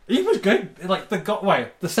 He was good. Like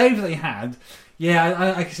the saves that he had.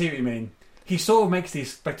 Yeah, I can see what you mean. He sort of makes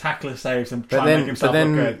these spectacular saves and try and make himself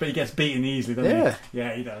look good, but he gets beaten easily, doesn't he?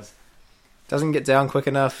 Yeah, he does. Doesn't get down quick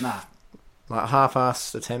enough. Nah. Like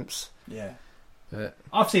half-assed attempts. Yeah. But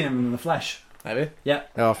I've seen him in the flesh. have you? Yeah.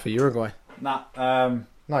 Oh, for Uruguay. Nah.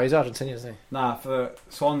 No, he's Argentinian, isn't he? Nah, for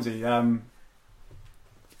Swansea.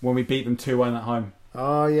 When we beat them 2-1 at home.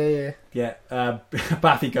 Oh, yeah. Yeah.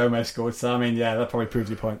 Bafi Gomez scored, so I mean, yeah, that probably proves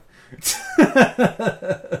your point.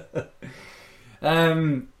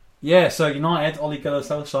 Yeah, so United, Ole Gunnar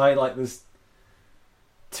Solskjaer, like there's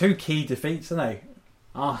 2 key defeats, aren't they?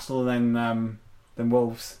 Arsenal then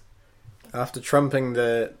Wolves. After trumping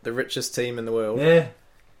the richest team in the world. Yeah.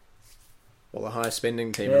 Or the highest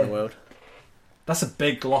spending team in the world. That's a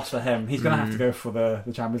big loss for him. He's going to have to go for the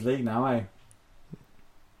Champions League now, eh?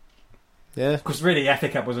 Yeah. Because really, FA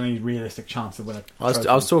Cup was only realistic chance to win it. I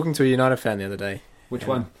was talking to a United fan the other day. Which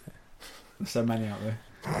one? There's so many out there.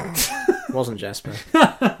 It wasn't Jasper.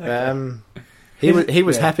 He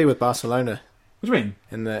was happy with Barcelona. What do you mean?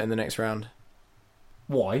 In the next round.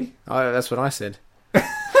 Why? Oh, that's what I said.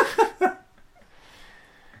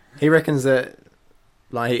 He reckons that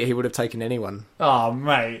like he would have taken anyone. Oh,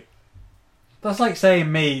 mate. That's like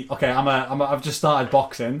saying me, okay, I've just started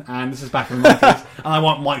boxing, and this is back in the 90s, and I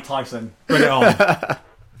want Mike Tyson. Bring it on.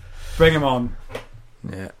 Bring him on.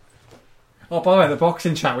 Yeah. Oh, by the way, the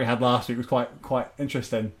boxing chat we had last week was quite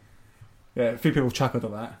interesting. Yeah, a few people chuckled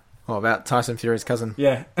at that. What about Tyson Fury's cousin?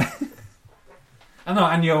 Yeah. I know,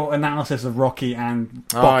 and your analysis of Rocky and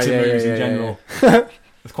boxing movies in general. Yeah.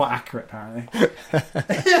 It's quite accurate, apparently.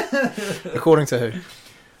 According to who?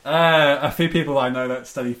 A few people I know that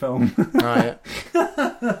study film. Oh,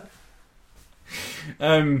 yeah.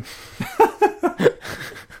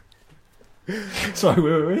 Sorry,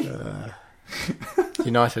 where were we?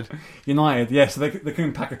 United, yeah, so they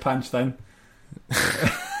couldn't pack a punch then.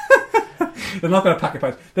 They're not going to pack a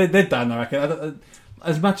punch. They're done, I reckon.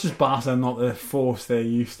 As much as Barca are not the force they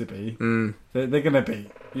used to be, they're going to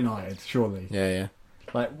beat United, surely. Yeah.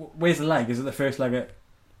 Like, where's the leg? Is it the first leg at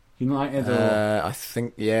United? Or? I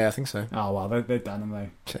think so. Oh, well, they're done,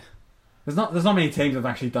 aren't they? There's not many teams that have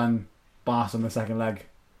actually done Barca on the second leg.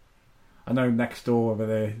 I know next door over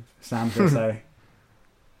there, Sam's going to say.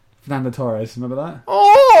 Fernando Torres, remember that?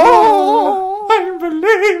 Oh!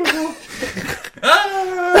 Unbelievable!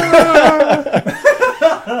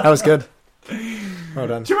 That was good. Well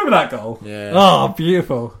done. Do you remember that goal? Yeah. Oh,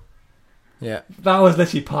 beautiful. Yeah. That was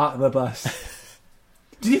literally part of the bus.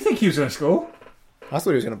 Did you think he was going to score? I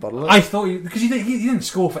thought he was going to bottle it. I thought because he didn't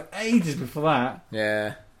score for ages before that.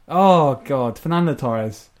 Yeah. Oh, God. Fernando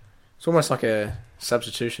Torres. It's almost like a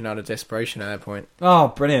substitution out of desperation at that point. Oh,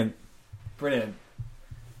 brilliant. Brilliant.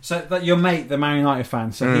 So that your mate, the Man United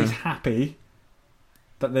fan, so he's happy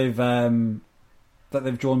that they've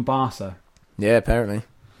drawn Barca. Yeah, apparently.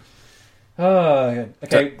 Oh,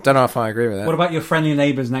 okay. Don't know if I agree with that. What about your friendly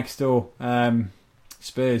neighbours next door,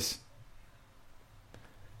 Spurs?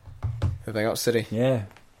 Have they got City? Yeah.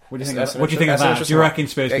 What do you think? That's What do you think of that? Do you reckon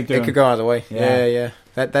Spurs could do it? It could go either way. Yeah. Yeah.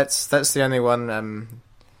 That's the only one.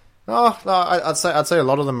 I'd say a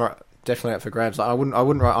lot of them are definitely up for grabs. Like, I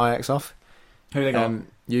wouldn't write Ajax off. Who they got?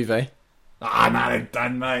 Juve. Nah, they're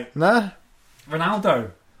done, mate. Nah.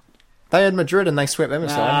 Ronaldo. They had Madrid and they swept them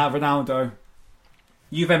aside. Ronaldo.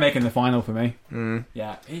 Juve making the final for me.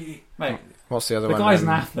 Yeah, mate. What's the other one? one? The guy's an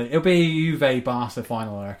athlete. It'll be Juve Barca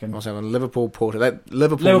final, I reckon. What's the other one? Liverpool Porto.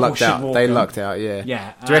 Liverpool lucked out. They lucked out. Yeah.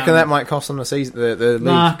 Yeah. Do you reckon that might cost them the season? The league?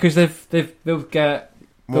 Nah, because they'll get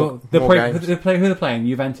more games. Who they're playing?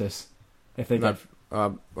 Juventus. If they get.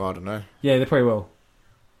 I don't know. Yeah, they probably will.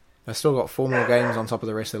 They've still got 4 more games on top of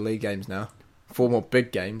the rest of the league games now. 4 more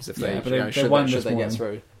big games if they should they get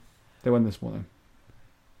through. They won this morning.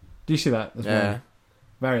 Do you see that this morning?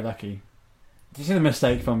 Very lucky. Did you see the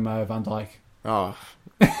mistake from Van Dijk? Oh.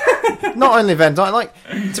 Not only Van Dijk. Like,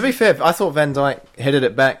 to be fair, I thought Van Dijk headed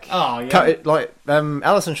it back. Oh, yeah. Cut it,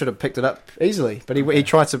 Alisson should have picked it up easily, but he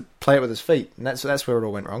tried to play it with his feet, and that's where it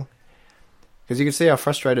all went wrong. Because you could see how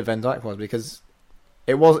frustrated Van Dijk was, because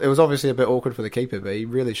it was obviously a bit awkward for the keeper, but he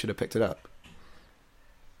really should have picked it up.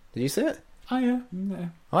 Did you see it? Oh, yeah.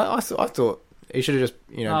 I thought he should have just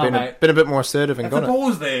been a bit more assertive and got it. If the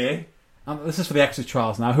ball's there, this is for the extra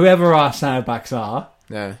trials now. Whoever our centre backs are,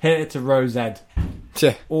 hit it to Rose Ed.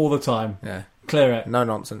 Yeah. All the time. Yeah. Clear it. No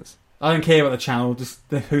nonsense. I don't care about the channel, just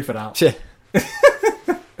hoof it out. Yeah. If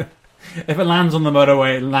it lands on the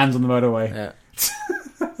motorway, it lands on the motorway. Yeah.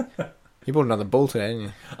 You bought another ball today, didn't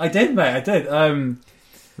you? I did, mate. I did.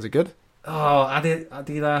 Was it good? Oh,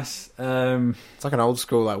 Adidas. It's like an old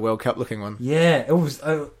school, World Cup looking one. Yeah, it was.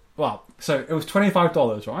 So it was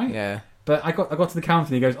 $25, right? Yeah. But I got to the counter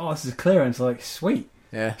and he goes, "Oh, this is clearance." I'm like, sweet.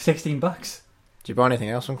 Yeah. $16. Did you buy anything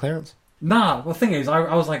else from clearance? Nah. Well, the thing is,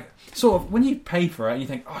 I was like, sort of, when you pay for it, and you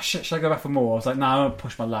think, "Oh shit, should I go back for more?" I was like, "Nah, I'm gonna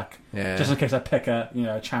push my luck, just in case I pick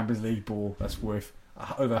a Champions League ball that's worth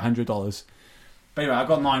over $100." But anyway, I've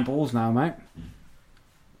got 9 balls now, mate.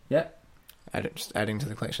 Yep. Just adding to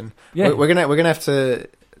the collection. Yeah. We're gonna have to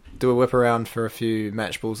do a whip around for a few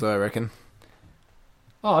match balls, though, I reckon.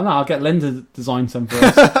 Oh no, I'll get Lynn to design some for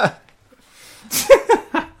us.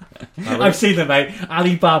 I've seen them, mate.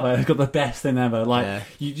 Alibaba has got the best thing ever.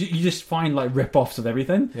 You just find rip-offs of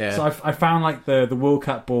everything. Yeah. So I found the World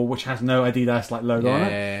Cup ball which has no Adidas logo on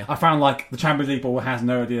it. Yeah. I found the Champions League ball which has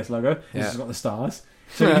no Adidas logo. It's just got the stars.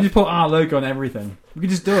 So you can just put our logo on everything. We can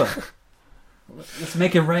just do it. Let's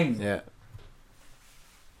make it rain. Yeah.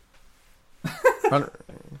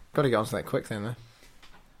 Got to get onto that quick then, though.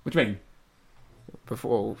 What do you mean?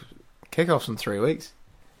 Before kickoff's in 3 weeks.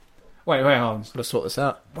 Wait, hold on. Got to sort this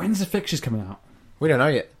out. When's the fixtures coming out? We don't know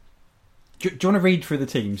yet. Do you want to read through the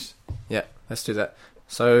teams? Yeah, let's do that.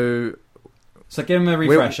 So give them a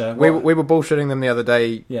refresher. We were bullshitting them the other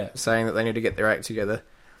day, Yeah. saying that they need to get their act together.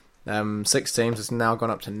 6 teams. It's now gone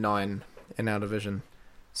up to 9 in our division.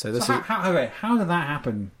 So this is. How did that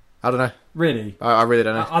happen? I don't know. Really? I really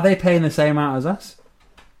don't know. Are they paying the same amount as us?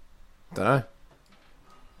 Don't know.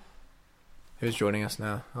 Who's joining us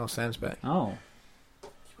now? Oh, Sam's back. Oh. You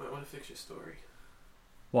might want to fix your story.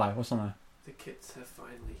 Why? What's on there? The kits have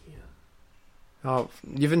finally here. Oh,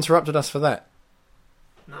 you've interrupted us for that.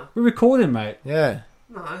 No. We're recording, mate. Yeah.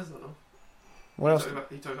 No, that's not all. What else?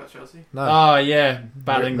 You talking about Chelsea? No. Oh, yeah.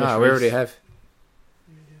 Bad English. No, we already have.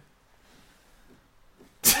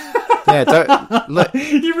 Yeah. Yeah, don't look.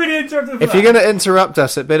 You really interrupted. If you're going to interrupt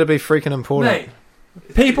us, it better be freaking important. Mate,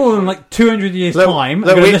 people in like 200 years' time are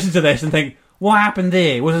going to listen to this and think, what happened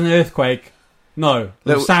there? Was it an earthquake? No.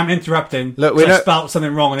 Look, Sam interrupting. Look, we I know, spelt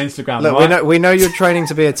something wrong on Instagram. look, right? we know you're training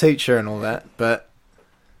to be a teacher and all that, but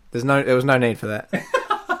there was no need for that.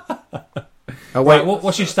 Oh, wait. Right,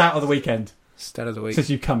 what's your stat of the weekend? Stat of the week. Since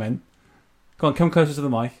you've come in. Go on, come closer to the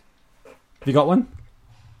mic. Have you got one?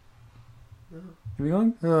 No. Have you got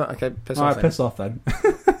one? Oh, okay, piss off. Alright, Then. piss off then.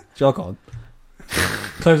 Jog on.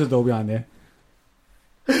 Close the door behind you.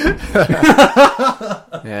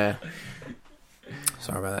 Yeah.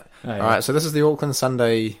 Sorry about that. Oh, yeah. Alright, so this is the Auckland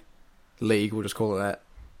Sunday League, we'll just call it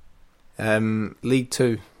that. League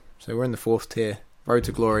 2. So we're in the 4th tier. Road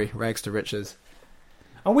to glory, rags to riches.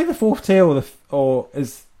 Are we the 4th tier or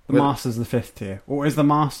is the We're- Masters the 5th tier? Or is the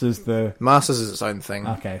Masters the... Masters is its own thing.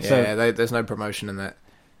 Okay, Yeah, so... there's no promotion in that.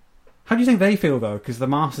 How do you think they feel, though? Because the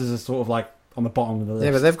Masters is sort of like on the bottom of the list.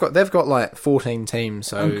 Yeah, but they've got like 14 teams,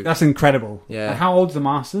 so That's incredible. Yeah. And how old's the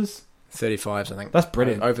Masters? 35s, I think. That's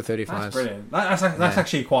brilliant. Over 35s. That's brilliant. That's Yeah.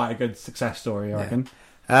 actually quite a good success story, I Yeah. reckon.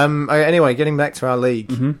 Okay, anyway, getting back to our league.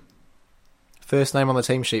 Mm-hmm. First name on the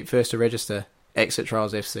team sheet, first to register, Exit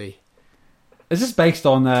Trials FC. Is this based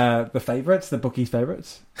on the favourites, the bookies'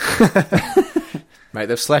 favourites? Mate,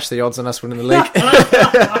 they've slashed the odds on us winning the league.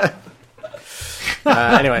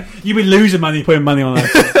 Anyway. You've been losing money putting money on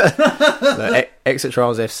that. So, Exit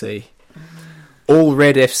Trials FC. All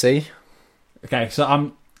Red FC. Okay, so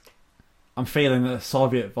I'm feeling a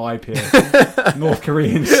Soviet vibe here. North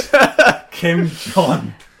Koreans. Kim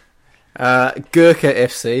Jong. Gurkha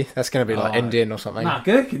FC. That's going to be like Indian or something. Nah,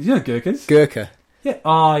 Gherkins. You know Gherkins? Gurkha. Yeah.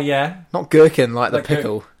 Oh, yeah. Not gherkin, like the Like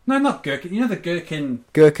pickle. No, not Gherkin. You know the Gherkin...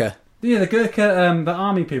 Gurkha. Yeah, the Gurkha, the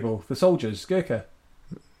army people, the soldiers, Gurkha.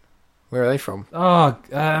 Where are they from? Oh,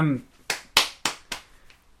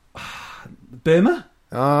 Burma?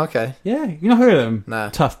 Oh, okay. Yeah, you not heard of them? Nah.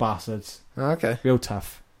 Tough bastards. Oh, okay. Real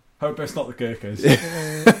tough. Hope it's not the Gurkhas.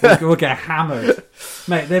 we'll get hammered.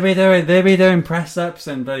 Mate, they be doing press-ups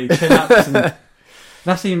and bloody chin-ups and...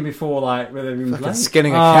 That's even before, like, where they've been Fucking playing.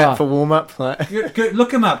 skinning a cat for warm-up. Like. Look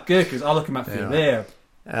them up, Gurkhas. I'll look them up for you. Yeah.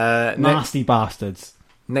 They're nasty bastards.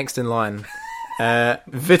 Next in line.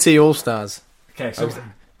 Viti All-Stars. Okay, so...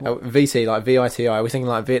 VT, like VITI. Are we thinking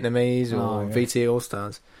like Vietnamese or yeah. VT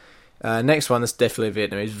All-Stars? Next one is definitely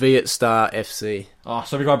Vietnamese. Viet Star FC. Oh,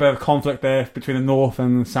 so we got a bit of conflict there between the North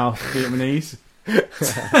and the South Vietnamese.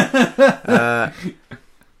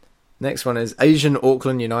 Next one is Asian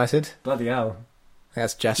Auckland United. Bloody hell.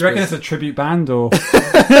 That's Do you Jasper. reckon it's a tribute band or...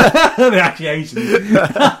 They're actually Asian.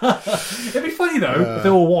 It'd be funny though if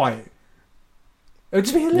they're all white. It would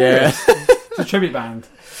just be hilarious. Yeah. It's a tribute band.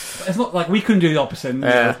 But it's not like we couldn't do the opposite.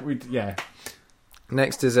 Yeah.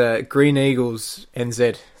 Next is Green Eagles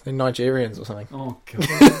NZ. They're Nigerians or something. Oh god.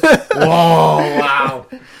 Whoa! Wow.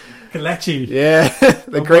 Kalechi. Yeah,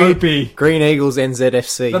 the Green Eagles NZ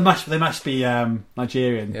FC. They must be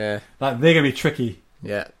Nigerian. Yeah, Like they're gonna be tricky.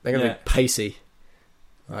 yeah, they're gonna be pacey.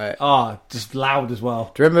 Right. Oh, just loud as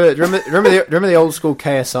well. Do you remember the old school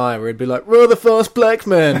KSI where it'd be like, "We're the first black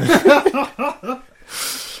man.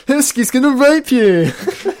 Husky's gonna rape you."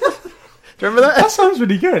 Do you remember that? That sounds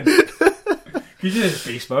really good. Can you do this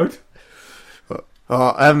beast mode?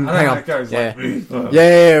 Oh, hang on. It goes Yeah. like,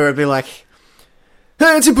 Yeah, where it'd be like,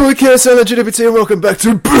 "Hey, it's your boy KSI LGBT and welcome back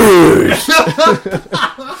to Booze,"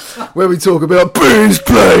 where we talk about Booze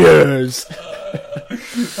players.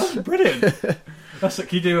 That's brilliant. That's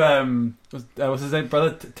like you do. What's his name?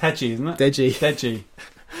 Brother Teji, isn't it? Deji.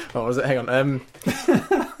 What was it? Hang on.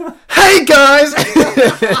 Hey guys.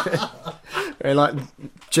 Where he like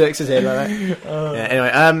jerks his head like that. Yeah.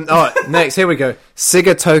 Anyway. Next, here we go.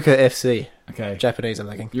 Sigatoka FC. Okay. Japanese, I'm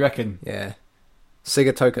thinking. You reckon? Yeah.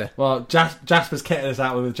 Sigatoka. Well, Jasper's kitted us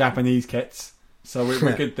out with the Japanese kits. So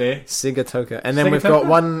we're good there. Sigatoka. And then we've got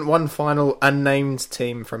one final unnamed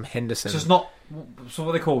team from Henderson. So it's not... So what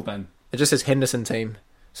are they called then? It just says Henderson team.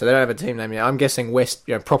 So they don't have a team name yet. I'm guessing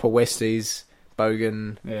proper Westies,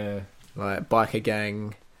 Bogan, like Biker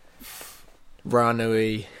Gang,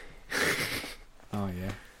 Ranui. Oh,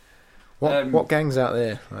 yeah. What gangs out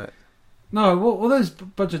there? Like, no, what those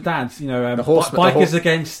bunch of dads, the bikers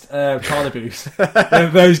against child abuse.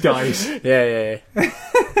 Those guys. Yeah.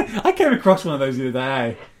 I came across one of those the other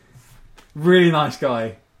day. Really nice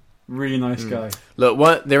guy. Really nice guy.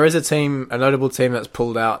 Look, there is a notable team that's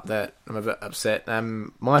pulled out that I'm a bit upset.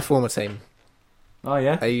 My former team. Oh,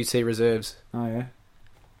 yeah? AUT Reserves. Oh, yeah?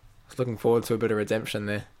 I was looking forward to a bit of redemption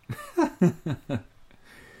there. Do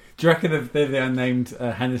you reckon they're the unnamed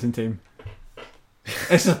Henderson team?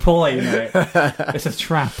 It's a ploy, mate. It's a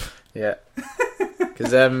trap. Yeah.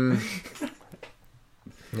 Because,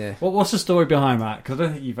 yeah. What's the story behind that? Because I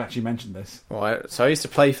don't think you've actually mentioned this. Well, so I used to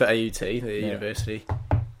play for AUT, the university.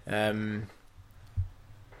 Absolute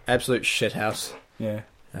shithouse. Yeah.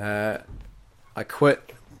 I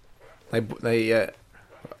quit. They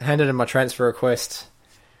handed in my transfer request.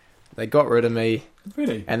 They got rid of me.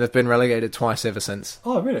 Really? And they've been relegated twice ever since.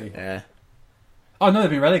 Oh, really? Yeah. Oh, no,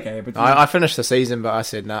 they've been relegated. But I finished the season, but I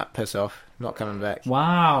said, nah, piss off. Not coming back.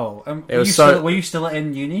 Wow. Were you still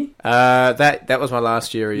in uni? That was my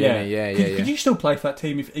last year of uni. Yeah. Could you still play for that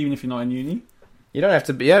team even if you're not in uni? You don't have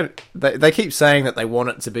to be. Yeah, they keep saying that they want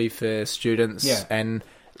it to be for students and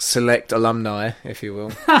select alumni, if you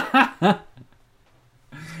will.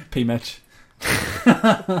 P-Mitch.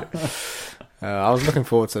 I was looking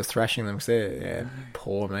forward to thrashing them because they're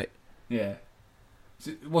poor, mate. Yeah.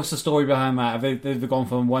 So what's the story behind that? Have they gone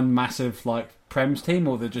from one massive Prem's team,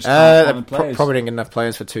 or they're just players? Probably didn't get enough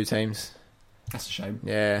players for two teams. That's a shame.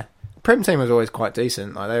 Yeah, Prem team was always quite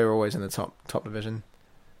decent. Like they were always in the top division.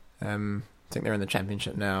 I think they're in the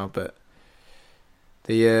championship now, but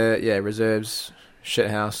the reserves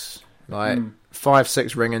shithouse.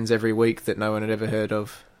 5-6 ring-ins every week that no one had ever heard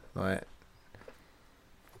of. Like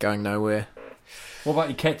going nowhere. What about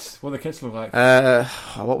your kits? What do the kits look like?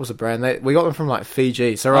 What was the brand? We got them from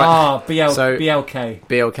Fiji. So BLK.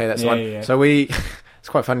 BLK, that's the one. Yeah. So it's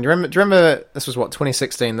quite funny. Do you remember this was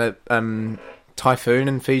 2016, the typhoon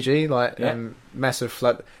in Fiji, massive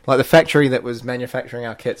flood. Like the factory that was manufacturing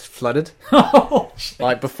our kits flooded. Oh,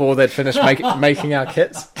 shit. Before they'd finished making our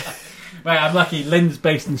kits. Mate, I'm lucky. Lynn's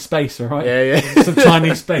based in space, all right? Yeah. Some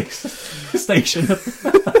Chinese space station.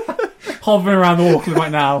 Hovering around Auckland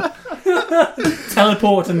right now.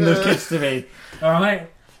 Teleporting those kids to me. Alright?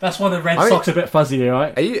 That's why the red socks are a bit fuzzy,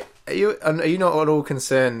 alright? Are you not at all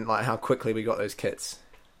concerned how quickly we got those kits?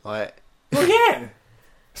 Well, yeah.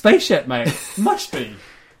 Spaceship, mate. Must be.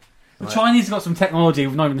 The Chinese have got some technology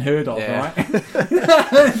we've not even heard of, alright?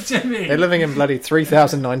 Jimmy. They're living in bloody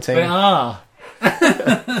 3019. They are.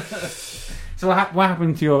 So what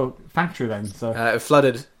happened to your factory then? So it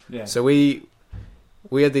flooded. Yeah. So we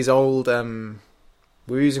had these old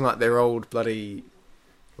we were using their old bloody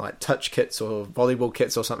touch kits or volleyball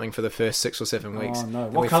kits or something for the first 6 or 7 weeks. Oh no!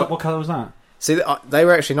 What colour was that? See, they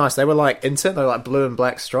were actually nice. They were Inter. They were blue and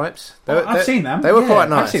black stripes. I've seen them. They were quite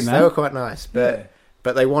nice. I've seen them. They were quite nice, but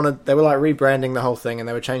they were rebranding the whole thing and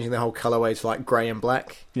they were changing the whole colourway to grey and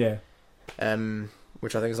black. Yeah.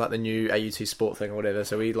 Which I think is the new AUT Sport thing or whatever.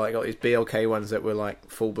 So we got these BLK ones that were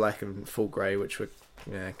full black and full grey, which were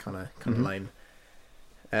kind of lame.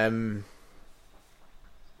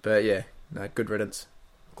 But yeah, no, good riddance.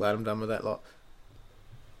 Glad I'm done with that lot.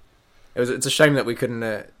 It's a shame that we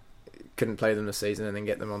couldn't play them this season and then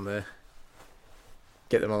get them on the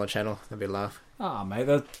channel. That'd be a laugh. Ah, mate,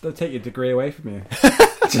 they'll take your degree away from you.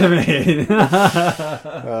 Do you know what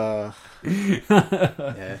I mean?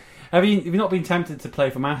 Yeah. Have you not been tempted to play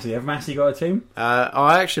for Massey? Have Massey got a team?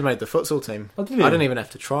 I actually made the futsal team. Oh, did you? I didn't even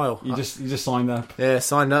have to trial. You just signed up. Yeah,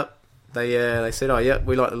 signed up. They said, "Oh, yeah,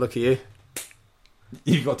 we like the look of you."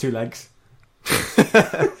 You've got 2 legs.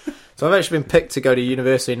 So I've actually been picked to go to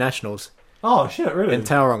University Nationals. Oh shit! Really? In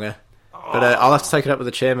Tauranga. But I'll have to take it up with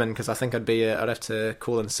the chairman because I think I'd have to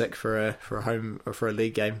call in sick for a home or for a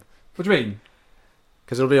league game. What do you mean?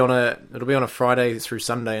 Because it'll be on a Friday through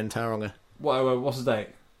Sunday in Tauranga. What's the date?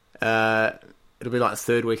 It'll be the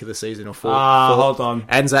 3rd week of the season or 4th. Hold on.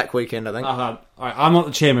 Anzac weekend, I think. All right, I'm not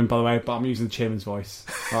the chairman, by the way, but I'm using the chairman's voice.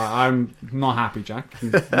 All right, I'm not happy, Jack.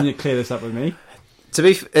 You need to clear this up with me.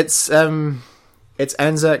 It's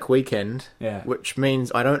Anzac weekend, which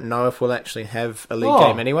means I don't know if we'll actually have a league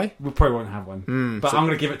game anyway. We probably won't have one, but I'm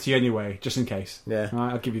going to give it to you anyway, just in case. Yeah. All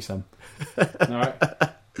right, I'll give you some. All right.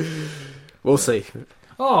 We'll see.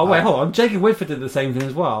 Oh wait, hold on. Jacob Whitford did the same thing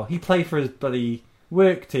as well. He played for his buddy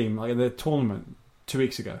work team, like in the tournament 2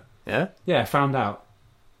 weeks ago. Yeah? Yeah, found out.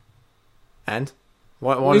 And?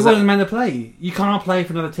 Why He does wasn't that... meant to play. You can't play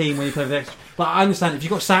for another team when you play for the extra. Like, I understand, if you've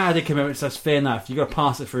got Saturday commitments, that's fair enough. You've got to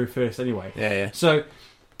pass it through first anyway. Yeah. So,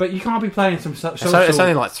 but you can't be playing some social... It's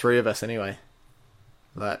only like 3 of us anyway.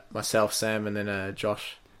 Like, myself, Sam, and then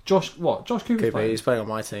Josh. Josh, what? Josh Cooper's playing? He's playing on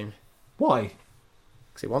my team. Why?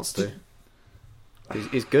 Because he wants to.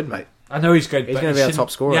 He's good, mate. I know he's good. He's but going to be our top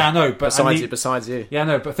scorer. Yeah, I know. But besides you. Yeah, I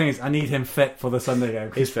know. But the thing is, I need him fit for the Sunday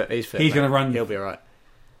game. He's fit. He's going to run. He'll be alright.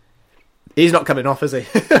 He's not coming off, is he?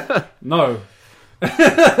 No.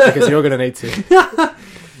 Because you're going to need to.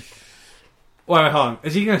 Wait, hold on.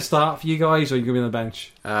 Is he going to start for you guys, or are you going to be on the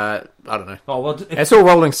bench? I don't know. Oh well, It's all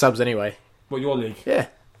rolling subs anyway. What, your league? Yeah.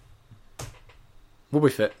 We'll be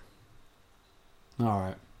fit. All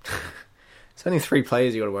right. It's only 3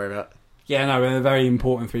 players you got to worry about. Yeah, no, they're very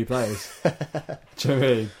important 3 players. Do you know what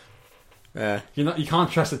I mean? Yeah. You can't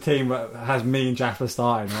trust a team that has me and Jasper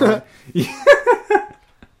starting, right?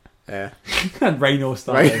 Yeah. And Reynolds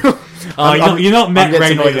starting. I'm You're not met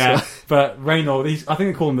getting to Reynolds meet yet, as well. but Reynolds, I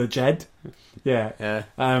think they call him the Jed. Yeah. Yeah.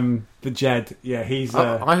 The Jed. Yeah, he's...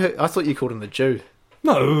 I thought you called him the Jew.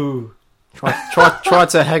 No. Tried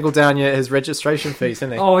to haggle down his registration fees,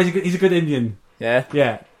 didn't he? Oh, he's a good Indian. Yeah.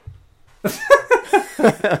 Yeah.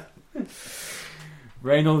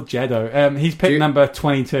 Reynolds Jeddo. He's picked number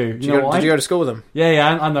 22. You know why? Did you go to school with him?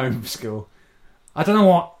 Yeah, I know him from school. I don't know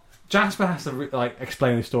what... Jasper has to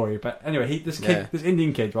explain the story, but anyway, this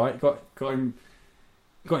Indian kid, right, got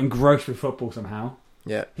engrossed with football somehow.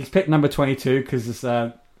 Yeah. He's picked number 22 because it's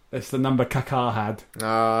the number Kaká had.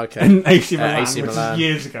 Oh, okay. In AC Milan, AC which Milan. is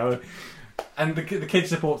years ago. And the kid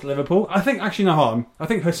supports Liverpool. I think, actually, no, hold on. I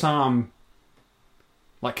think Hussam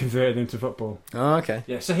converted into football. Oh, okay.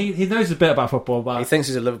 Yeah, so he knows a bit about football, but... He thinks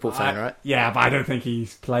he's a Liverpool fan, right? Yeah, but I don't think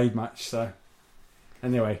he's played much, so...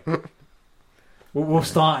 Anyway. We'll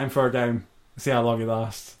start him for a game. See how long he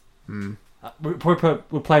lasts. We'll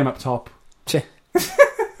play him up top.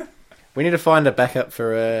 We need to find a backup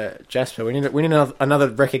for Jasper. We need another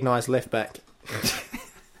recognised left back.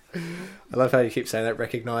 I love how you keep saying that,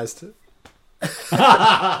 recognised.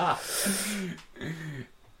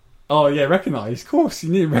 Oh yeah, recognised. Of course,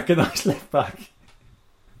 you need a recognised left back.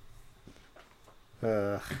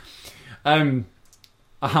 I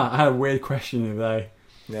had a weird question the other day.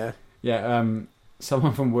 Yeah. Yeah.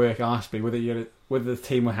 Someone from work asked me whether the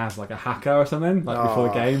team has a hacker or something before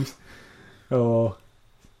the games, or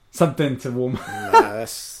something to warm. Nah,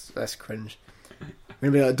 that's cringe.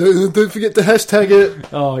 We're gonna be like, don't forget to hashtag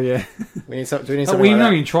it. Oh yeah. We need something. Do we need something We've like not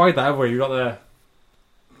that? even tried that, have we? We got the.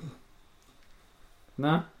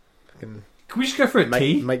 No. Fucking Can we just go for a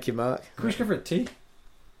tea? Make your mark. Can we just go for a tea?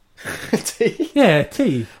 Tea. Yeah,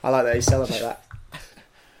 tea. I like that you celebrate that.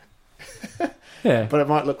 Yeah. But it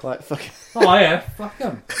might look like fucking. Oh yeah, fuck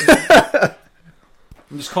them.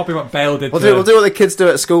 I'm just copying what Bale did. We'll do what the kids do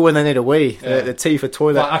at school when they need a wee. Yeah. The tea for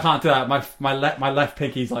toilet. But I can't do that. My left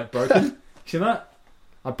pinky's broken. You see that?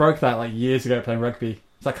 I broke that years ago playing rugby,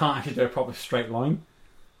 so I can't actually do a proper straight line.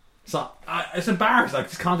 So it's embarrassing. I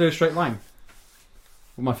just can't do a straight line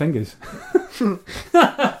with my fingers.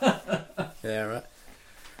 Yeah, right.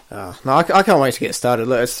 Oh, no, I can't wait to get started.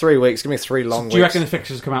 Look, it's 3 weeks. Give me 3 long weeks. Do you reckon the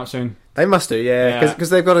fixtures come out soon? They must do, yeah, because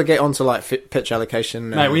they've got to get onto pitch allocation.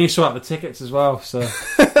 No, we need to sort out the tickets as well. So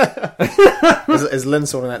is Lynn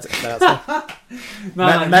sorting that out?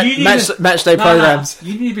 match day programs.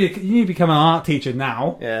 You need to become an art teacher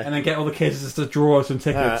now, yeah, and then get all the kids just to draw some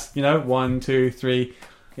tickets. Right. You know, 1, 2, 3.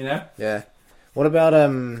 You know. Yeah. What about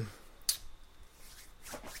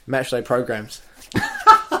match day programs?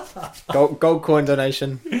 Gold coin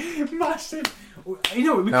donation. Massive. You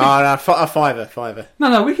know, we could... No, a fiver.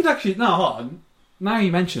 No, we could actually. No, hold on. Now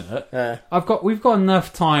you mention it, we've got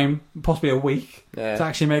enough time, possibly a week, to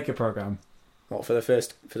actually make a program. What for the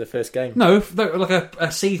first game? No,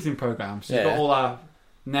 a season program. So you've got all our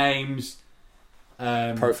names,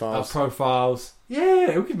 profiles.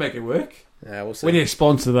 Yeah, we could make it work. Yeah, we'll see. We need a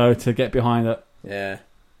sponsor though to get behind it. Yeah,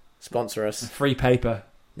 sponsor us. Free paper.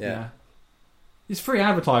 Yeah. It's free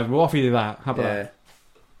advertising. We'll offer you that. How about that?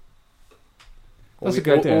 That's a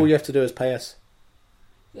good idea. All you have to do is pay us.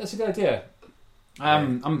 That's a good idea.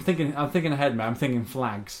 I'm thinking ahead, man. I'm thinking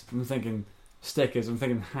flags. I'm thinking stickers. I'm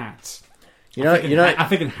thinking hats. I'm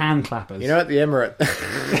thinking hand clappers. You know, at the Emirates.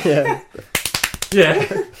 yeah.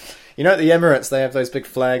 Yeah. You know, at the Emirates, they have those big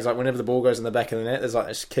flags. Whenever the ball goes in the back of the net, there's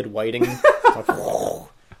this kid waiting.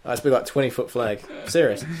 It's big 20-foot flag.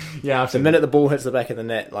 Serious. Yeah. The minute the ball hits the back of the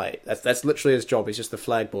net, that's literally his job. He's just the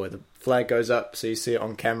flag boy. The flag goes up, so you see it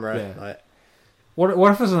on camera. Yeah.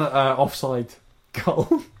 What if there's an offside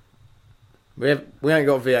goal? We ain't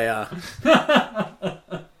got VAR. Do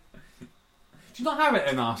you not have it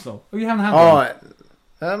in Arsenal? Oh, you haven't had one?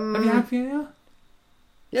 Have you had VAR?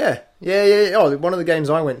 Yeah. Oh, one of the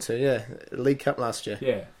games I went to, yeah. League Cup last year.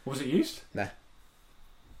 Yeah. Was it used? No,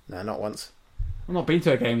 not once. I've not been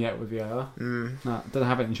to a game yet with VAR. No, don't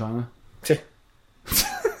have it in China.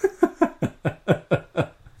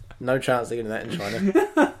 No chance they're getting that in China.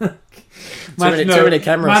 Too many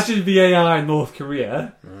cameras. Imagine VAR in North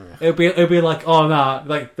Korea. It'll be like, oh no,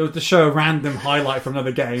 like they'll just show a random highlight from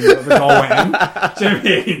another game that the goal went in. Do you know what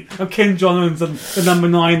I mean? And Kim Jong-un's the number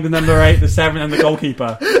 9, the number 8, the 7, and the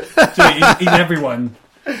goalkeeper. Do you know what I mean? He's everyone.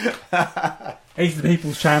 He's the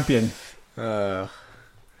people's champion. I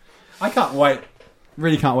can't wait.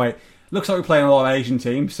 Really can't wait. Looks like we're playing a lot of Asian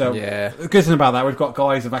teams, so yeah. The good thing about that, we've got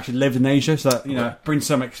guys who've actually lived in Asia, so that, brings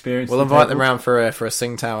some experience. We'll invite them round for a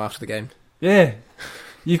Singtao after the game. Yeah.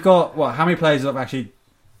 You've got, how many players have actually...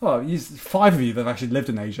 Well, 5 of you that have actually lived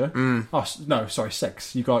in Asia. Oh, no, sorry,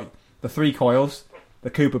 6. You've got the 3 Coils, the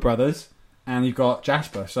Cooper brothers, and you've got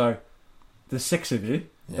Jasper. So there's 6 of you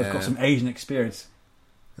that have got some Asian experience.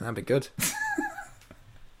 That'd be good.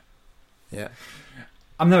 Yeah.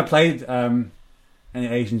 I've never played any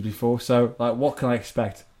Asians before, so what can I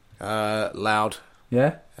expect? Loud.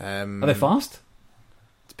 Yeah? Are they fast?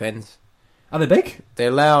 Depends. Are they big? They're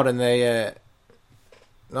loud and they...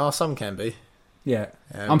 No, some can be. Yeah.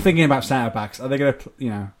 I'm thinking about centre backs. Are they going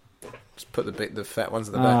to, just put the fat ones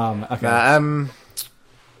at the back? Okay.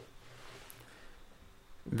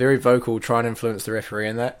 Very vocal, try and influence the referee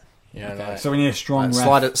in that. Okay. So we need a strong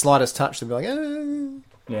ref. Sliders touch, they'll be like,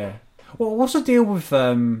 Yeah. Well, what's the deal with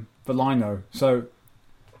the line though? So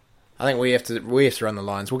I think we have to run the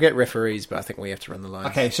lines. We'll get referees, but I think we have to run the lines.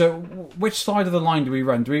 Okay, so which side of the line do we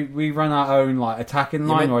run? Do we run our own attacking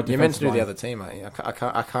line or a defensive line? You're meant to do the other team, aren't you?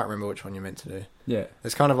 I can't remember which one you're meant to do. Yeah.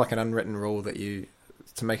 There's kind of like an unwritten rule that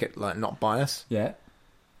to make it not bias. Yeah.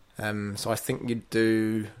 So I think you'd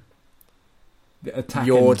do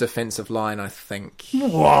your defensive line, I think.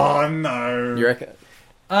 Oh, no. You reckon?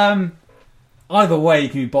 Either way, you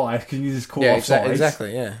can be biased because you just call offside.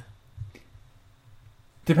 Exactly, yeah.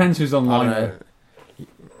 Depends who's on line. I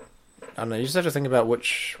don't know. You just have to think about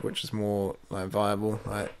which is more viable.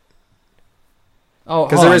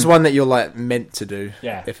 Because there is one that you're meant to do.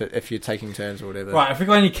 Yeah. If you're taking turns or whatever. Right. If we've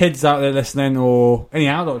got any kids out there listening, or any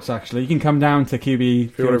adults actually, you can come down to QB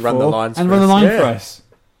if you want to run the lines and run the line for us.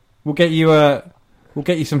 We'll get you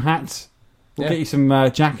some hats. We'll get you some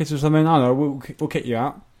jackets or something. I don't know. We'll kit you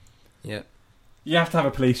out. Yeah. You have to have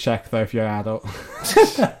a police check, though, if you're an adult.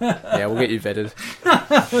 Yeah, we'll get you vetted.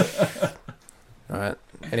 Alright.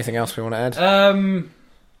 Anything else we want to add?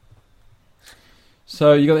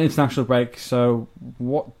 So, you got the international break. So,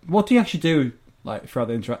 what do you actually do throughout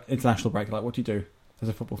the international break? What do you do as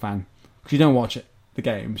a football fan? Because you don't watch the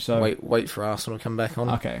game, so... Wait for Arsenal to come back on.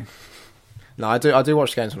 Okay. No, I do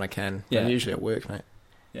watch games when I can. Yeah. I'm usually at work, mate.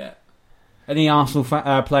 Yeah. Any Arsenal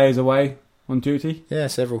players away on duty? Yeah,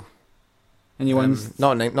 several. Anyone's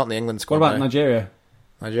not in the England squad. What about Nigeria?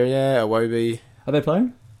 Nigeria, Iwobi. Are they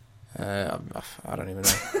playing? I don't even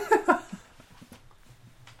know.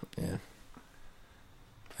 Yeah.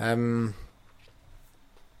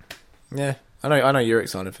 Yeah. I know you're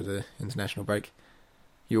excited for the international break.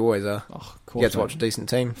 You always are. Oh, of course. You get to watch a decent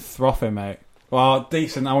team. Frothing, mate. Well,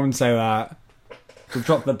 decent. I wouldn't say that. We've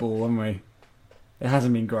dropped the ball, haven't we? It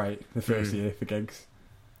hasn't been great the first year for gigs.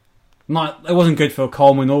 It wasn't good for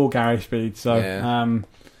Coleman or Gary Speed, so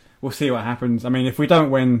we'll see what happens. I mean, if we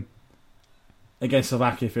don't win against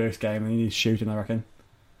Slovakia first game, then he needs shooting, I reckon.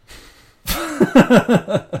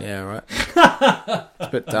 Yeah, right. It's a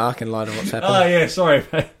bit dark in light of what's happened. Oh, yeah, sorry,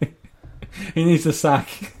 mate. He needs a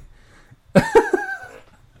sack.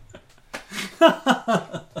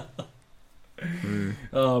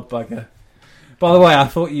 Oh, bugger. By the way, I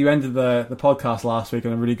thought you ended the podcast last week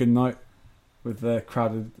on a really good note. With the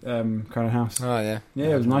crowded house. Oh yeah, yeah,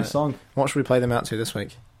 it was a nice song. What should we play them out to this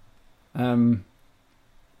week? Something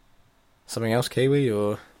else, Kiwi,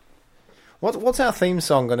 or what's our theme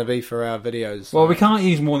song going to be for our videos? Well, we can't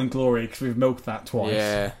use Morning Glory because we've milked that twice.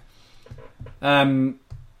 Yeah. What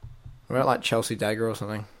about Chelsea Dagger or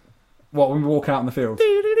something? What, when we walk out in the field?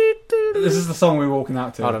 This is the song we're walking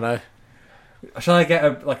out to. I don't know. Shall I get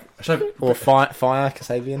or Fire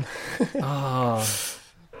Kasabian?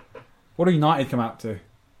 What do United come out to?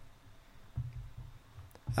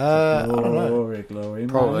 I don't know. Glory,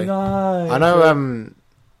 probably. I know.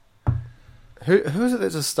 Who is it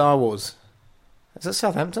that's a Star Wars? Is it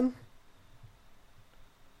Southampton?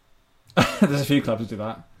 There's a few clubs that do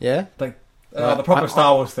that. Yeah, the proper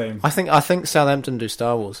Star Wars theme. I think Southampton do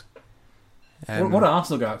Star Wars. What do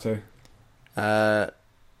Arsenal go out to? They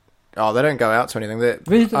don't go out to anything. They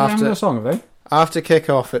haven't got a song, have they? After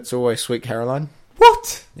kick-off, it's always Sweet Caroline.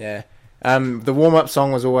 What? Yeah. The warm-up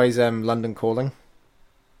song was always London Calling.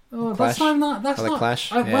 Oh, Clash. that's not. That's Or the not.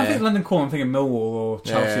 Clash. When I think London Calling, I'm thinking Millwall or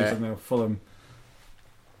Chelsea or something, or Fulham.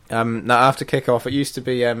 No, after kick-off, it used to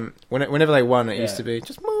be whenever they won, it used to be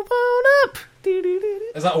just move on up.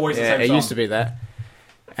 Is that always the same it song? used to be that.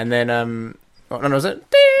 And then was it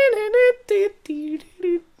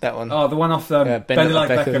that one? Oh, the one off Bend It Like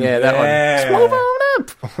Beckham. Yeah, that one. Just move on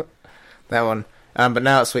up. That one. But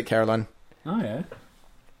now it's Sweet Caroline. Oh yeah.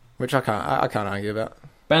 Which I can't argue about.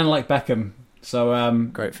 Bend It Like Beckham. So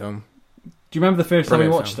great film. Do you remember the first time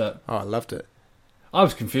Brilliant we watched film. it? Oh, I loved it. I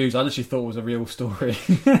was confused. I literally thought it was a real story.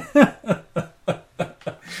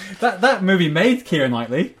 that movie made Keira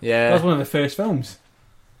Knightley. Yeah. That was one of the first films.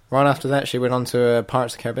 Right after that, she went on to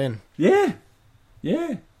Pirates of the Caribbean. Yeah.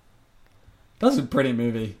 That's a brilliant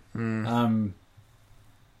movie.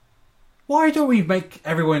 Why don't we make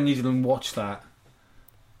everyone in New Zealand watch that?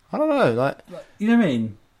 I don't know, like you know what I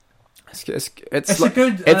mean? It's like, a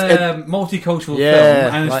good multicultural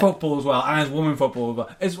film, and it's football as well, and it's women football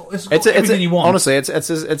as well. It's everything you want. Honestly, it's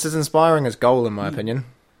as inspiring as Goal, in my opinion.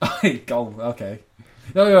 Goal, okay.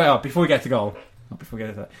 No, before we get to Goal, before we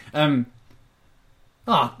get to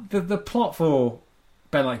that, the plot for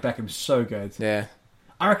Ben Like Beckham is so good. Yeah,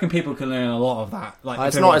 I reckon people can learn a lot of that.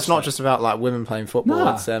 Like, it's not just about like women playing football.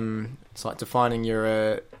 Nah. It's like defining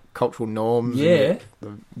your cultural norms. Yeah,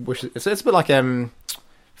 it's a bit like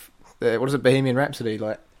what is it, Bohemian Rhapsody?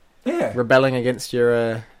 Like, rebelling against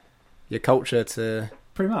your culture to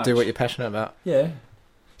pretty much do what you're passionate about. Yeah,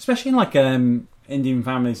 especially in like Indian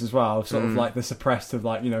families as well. Sort of like the suppressed of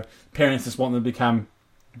like parents just want them to become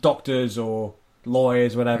doctors or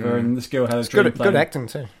lawyers, whatever, and this girl has good acting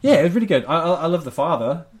too. Yeah, it was really good. I love the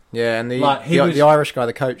father. Yeah, and the Irish guy,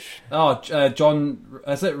 the coach. Oh, John.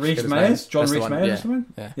 Is it Rhys Meyers? John Rhys Meyers or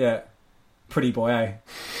something? Yeah. Pretty boy, eh?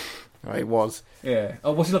 Oh, he was. Yeah.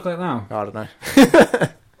 Oh, what's he look like now? I don't know.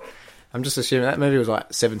 I'm just assuming that movie was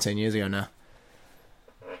like 17 years ago now.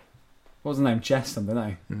 What was the name? Jess something,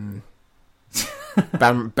 eh?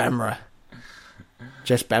 Bamra.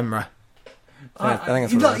 Jess Bamra. I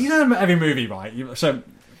think that's you know every movie, right? Do you want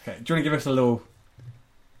to give us a little...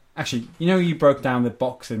 Actually, you broke down the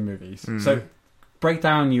boxing movies. So break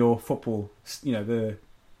down your football, the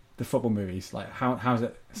football movies. Like, how does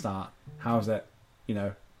it start? How is it,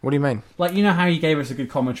 What do you mean? Like, how you gave us a good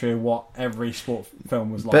commentary of what every sport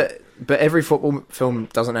film was like. But every football film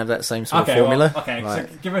doesn't have that same sort of formula. Well, okay, so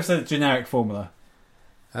give us a generic formula.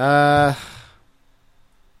 I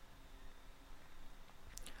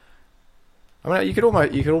mean, you could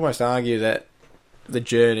almost argue that the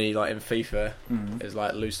journey, like in FIFA, is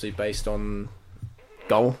like loosely based on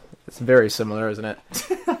Goal. It's very similar, isn't it?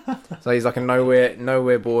 So he's like a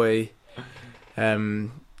nowhere boy,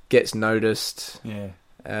 gets noticed, joins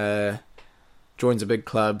a big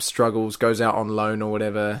club, struggles, goes out on loan or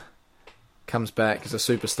whatever, comes back as a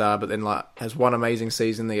superstar, but then like has one amazing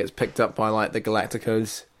season that gets picked up by like the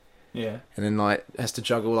Galacticos. Yeah, and then like has to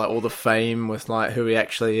juggle like all the fame with like who he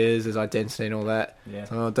actually is, his identity, and all that. Yeah,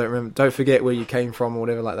 so don't forget where you came from or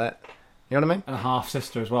whatever like that. You know what I mean? And a half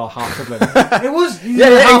sister as well, half sibling. It was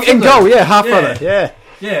in Goal, half brother.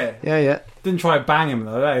 Yeah. Didn't try to bang him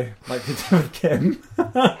though, eh? Like they did with Kim.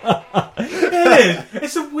 It is.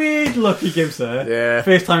 It's a weird look he gives her. Yeah.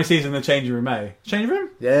 First time he sees her in the changing room, eh? Changing room?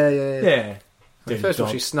 Yeah. First of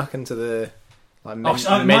all, she snuck into the. Like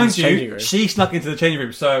mind you, she snuck into the changing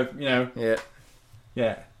room, so Yeah.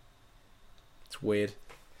 It's weird.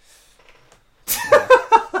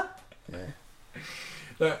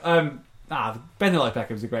 Bend It Like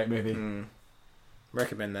Beckham's a great movie.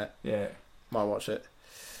 Recommend that. Yeah, might watch it.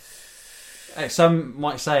 Some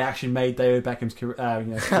might say it actually made David Beckham's career.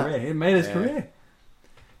 It made his career.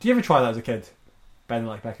 Do you ever try that as a kid? Bend It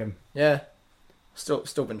Like Beckham. Yeah,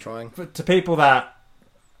 still been trying. But to people that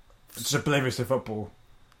just oblivious to football,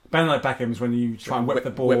 Bend It Like Beckham is when you try and whip the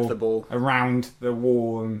ball around the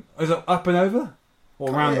wall, and is it up and over or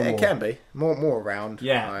around the wall? It can be more around.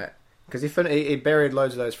 Yeah, because he buried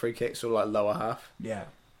loads of those free kicks or like lower half. Yeah,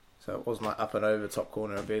 so it wasn't like up and over top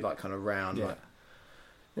corner. It'd be like kind of round.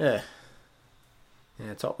 Yeah,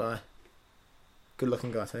 top guy, good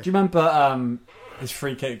looking guy too. Do you remember his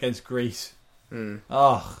free kick against Greece?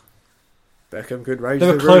 Oh. Beckham could raise they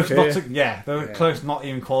were the close roof they were close not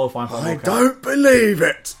even qualifying for the World Cup. I don't believe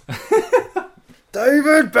it.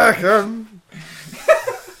 David Beckham.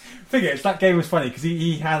 That game was funny because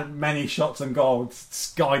he had many shots on goal,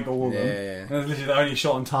 sky goal them. Yeah. And it was literally the only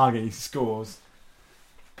shot on target he scores.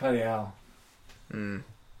 Bloody hell.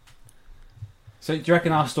 So do you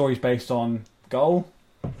reckon our story's based on goal?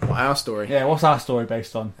 What, our story? Yeah, what's our story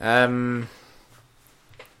based on? I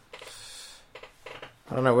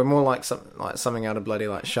don't know. We're more like something out of bloody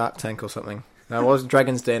like Shark Tank or something. No, it was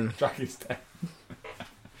Dragon's Den. Dragon's Den.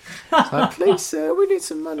 It's like, please, sir, we need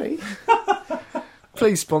some money.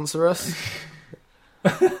 Please sponsor us.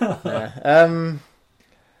 Yeah.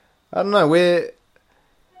 I don't know.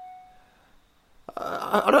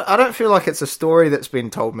 I don't feel like it's a story that's been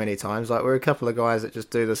told many times. Like, we're a couple of guys that just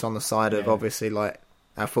do this on the side of obviously like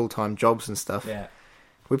our full-time jobs and stuff. Yeah.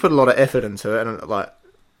 We put a lot of effort into it, and like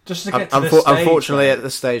just to get to this stage, unfortunately at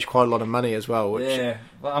this stage, quite a lot of money as well. Which, yeah,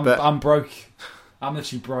 I'm broke. I'm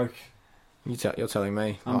literally broke. You're telling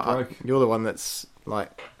me. I'm broke. You're the one that's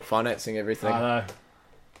like financing everything. I know.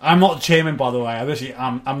 I'm not the chairman, by the way.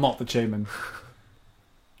 I'm not the chairman.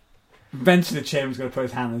 Eventually, the chairman's going to put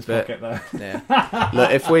his hand in his pocket, though. Yeah.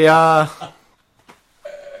 Look, if we are,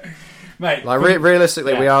 mate, like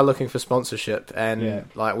realistically, we are looking for sponsorship, and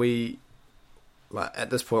like at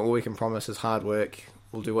this point, all we can promise is hard work.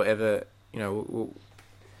 We'll do whatever we'll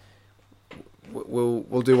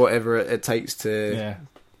do whatever it takes to. Yeah.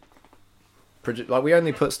 Like, we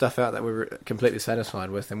only put stuff out that we're completely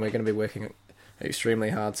satisfied with, and we're going to be working extremely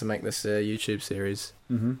hard to make this YouTube series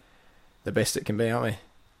the best it can be, aren't we?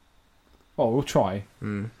 Well, we'll try.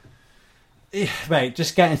 Mate,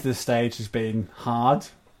 just getting to this stage has been hard.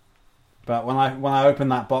 But when I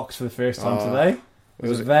opened that box for the first time today, it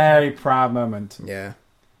was a very proud moment. Yeah,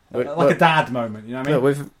 like a dad moment. You know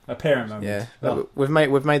what I mean? A parent moment. Yeah,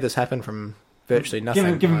 we've made this happen from virtually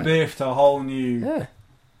nothing. Giving birth to a whole new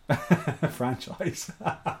franchise.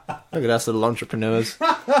 Look at us little entrepreneurs.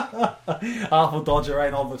 Half will dodge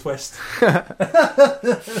around all the twist.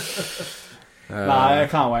 Nah, I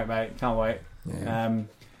can't wait, mate. Can't wait. Yeah.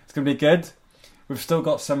 It's going to be good. We've still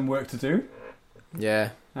got some work to do.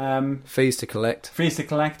 Yeah. Fees to collect.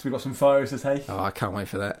 We've got some photos to take. Oh, I can't wait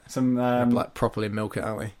for that. Some like properly milk it,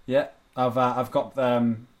 aren't we? Yeah. I've got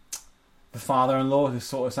the father-in-law to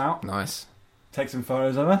sort us out. Nice. Take some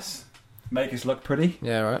photos of us. Make us look pretty.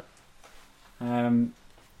 Yeah, right.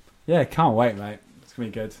 Yeah, can't wait, mate. It's going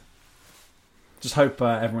to be good. Just hope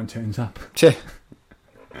everyone turns up.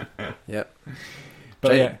 Yep.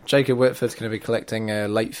 But Jacob Whitford's going to be collecting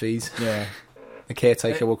late fees. Yeah. The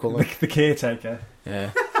caretaker, we'll call him. The caretaker.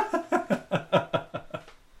 Yeah.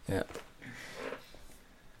 Yeah.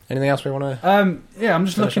 Anything else we want to... yeah, I'm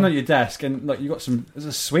just looking at your desk, and look, you got some... Is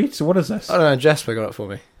it sweets, or what is this? I don't know, Jasper got it for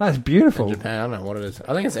me. That's beautiful. In Japan, I don't know what it is.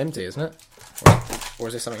 I think it's empty, isn't it? Or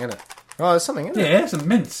is there something in it? Oh, there's something in it. Yeah, some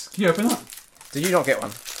mints. Can you open up? Did you not get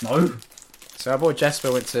one? No. So our boy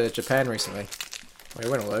Jasper went to Japan recently. Well, he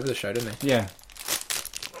went all over the show, didn't he? Yeah.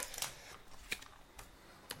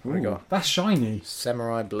 What we got? That's shiny.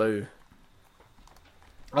 Samurai Blue.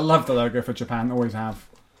 I love the logo for Japan. Always have.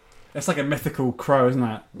 It's like a mythical crow, isn't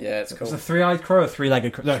it? Yeah, it's cool. It's a three-eyed crow or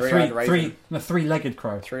three-legged crow? No, three-legged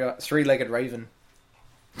crow. Three-legged raven.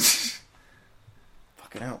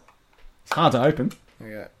 Fucking hell. It's hard to open. There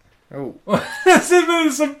you go. Oh.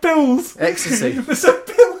 There's some pills. Ecstasy. There's some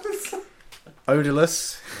pills.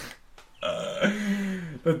 Odorless.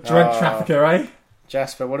 The drug trafficker, eh?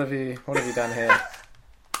 Jasper, what have you done here?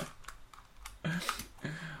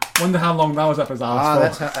 Wonder how long that was up his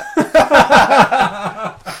arse for.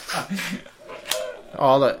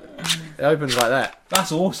 Oh, look. It opens like that. That's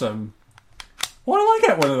awesome. Why don't I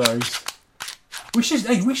get one of those? We should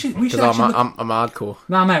actually... I'm hardcore.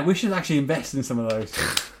 Nah, mate, we should actually invest in some of those.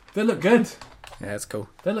 They look good. Yeah, it's cool.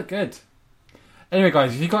 They look good. Anyway,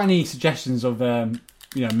 guys, if you've got any suggestions of,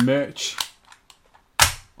 merch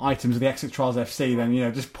items of the Exit Trials FC, then,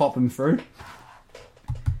 just pop them through.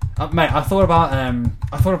 Mate, I thought about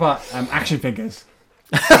action figures.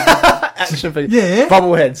 Action figures? Yeah.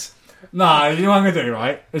 Bubbleheads. Nah, you know what I'm going to do,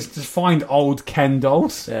 right? Is just find old Ken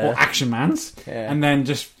dolls or Action Mans, and then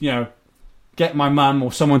just, get my mum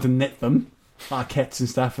or someone to knit them, like kits and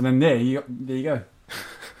stuff, and then there you go.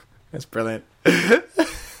 That's brilliant.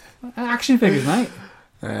 Action figures, mate.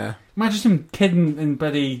 Yeah. Imagine some kid in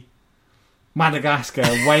bloody Madagascar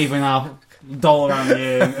waving our doll around the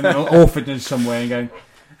air in an orphanage somewhere and going,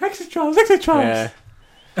 Exit Trials. Yeah.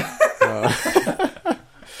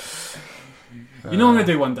 You know what I'm going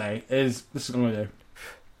to do one day is, this is what I'm going to do.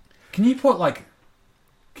 Can you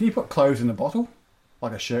put clothes in the bottle?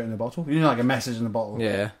 Like a shirt in the bottle? Like a message in the bottle?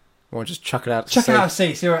 Yeah. Or just chuck it out. Chuck it out and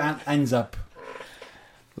see where it ends up.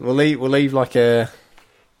 We'll leave like an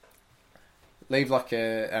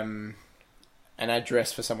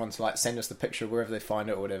address for someone to like send us the picture wherever they find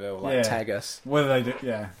it or whatever, or like tag us. Whether they do,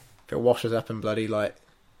 yeah. If it washes up in bloody like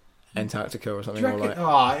Antarctica or Do something. you Or reckon?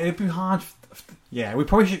 like, It'd be hard. Yeah, we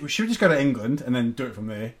probably should just go to England and then do it from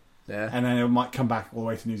there, yeah, and then it might come back all the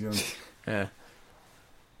way to New Zealand. yeah.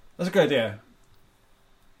 That's a good idea.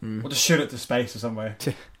 Mm. We'll just shoot it to space or somewhere.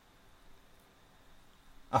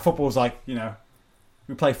 Our football's like,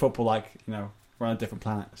 we play football like, we're on a different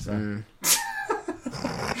planet. So. Mm.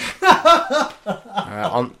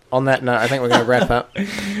 On that note, I think we're going to wrap up.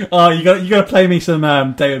 Oh, you got to play me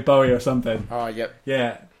some David Bowie or something. Oh, yep.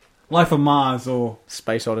 Yeah, Life on Mars or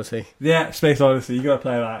Space Odyssey. yeah, Space Odyssey. You got to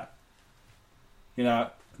play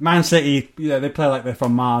that. Man City. They play like they're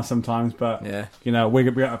from Mars sometimes, but Yeah.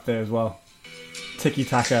 we're up there as well. Tiki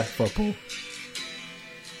taka football.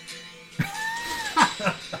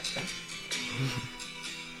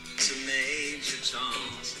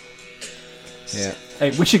 Yeah.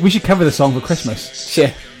 Hey, we should cover the song for Christmas.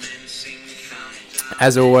 Yeah.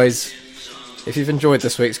 As always, if you've enjoyed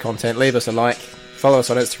this week's content, leave us a like. Follow us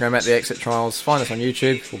on Instagram at The Exit Trials. Find us on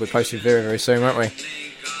YouTube. We'll be posting very, very soon, won't we?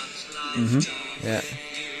 Mm-hmm. Yeah.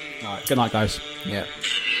 All right. Good night, guys. Yeah.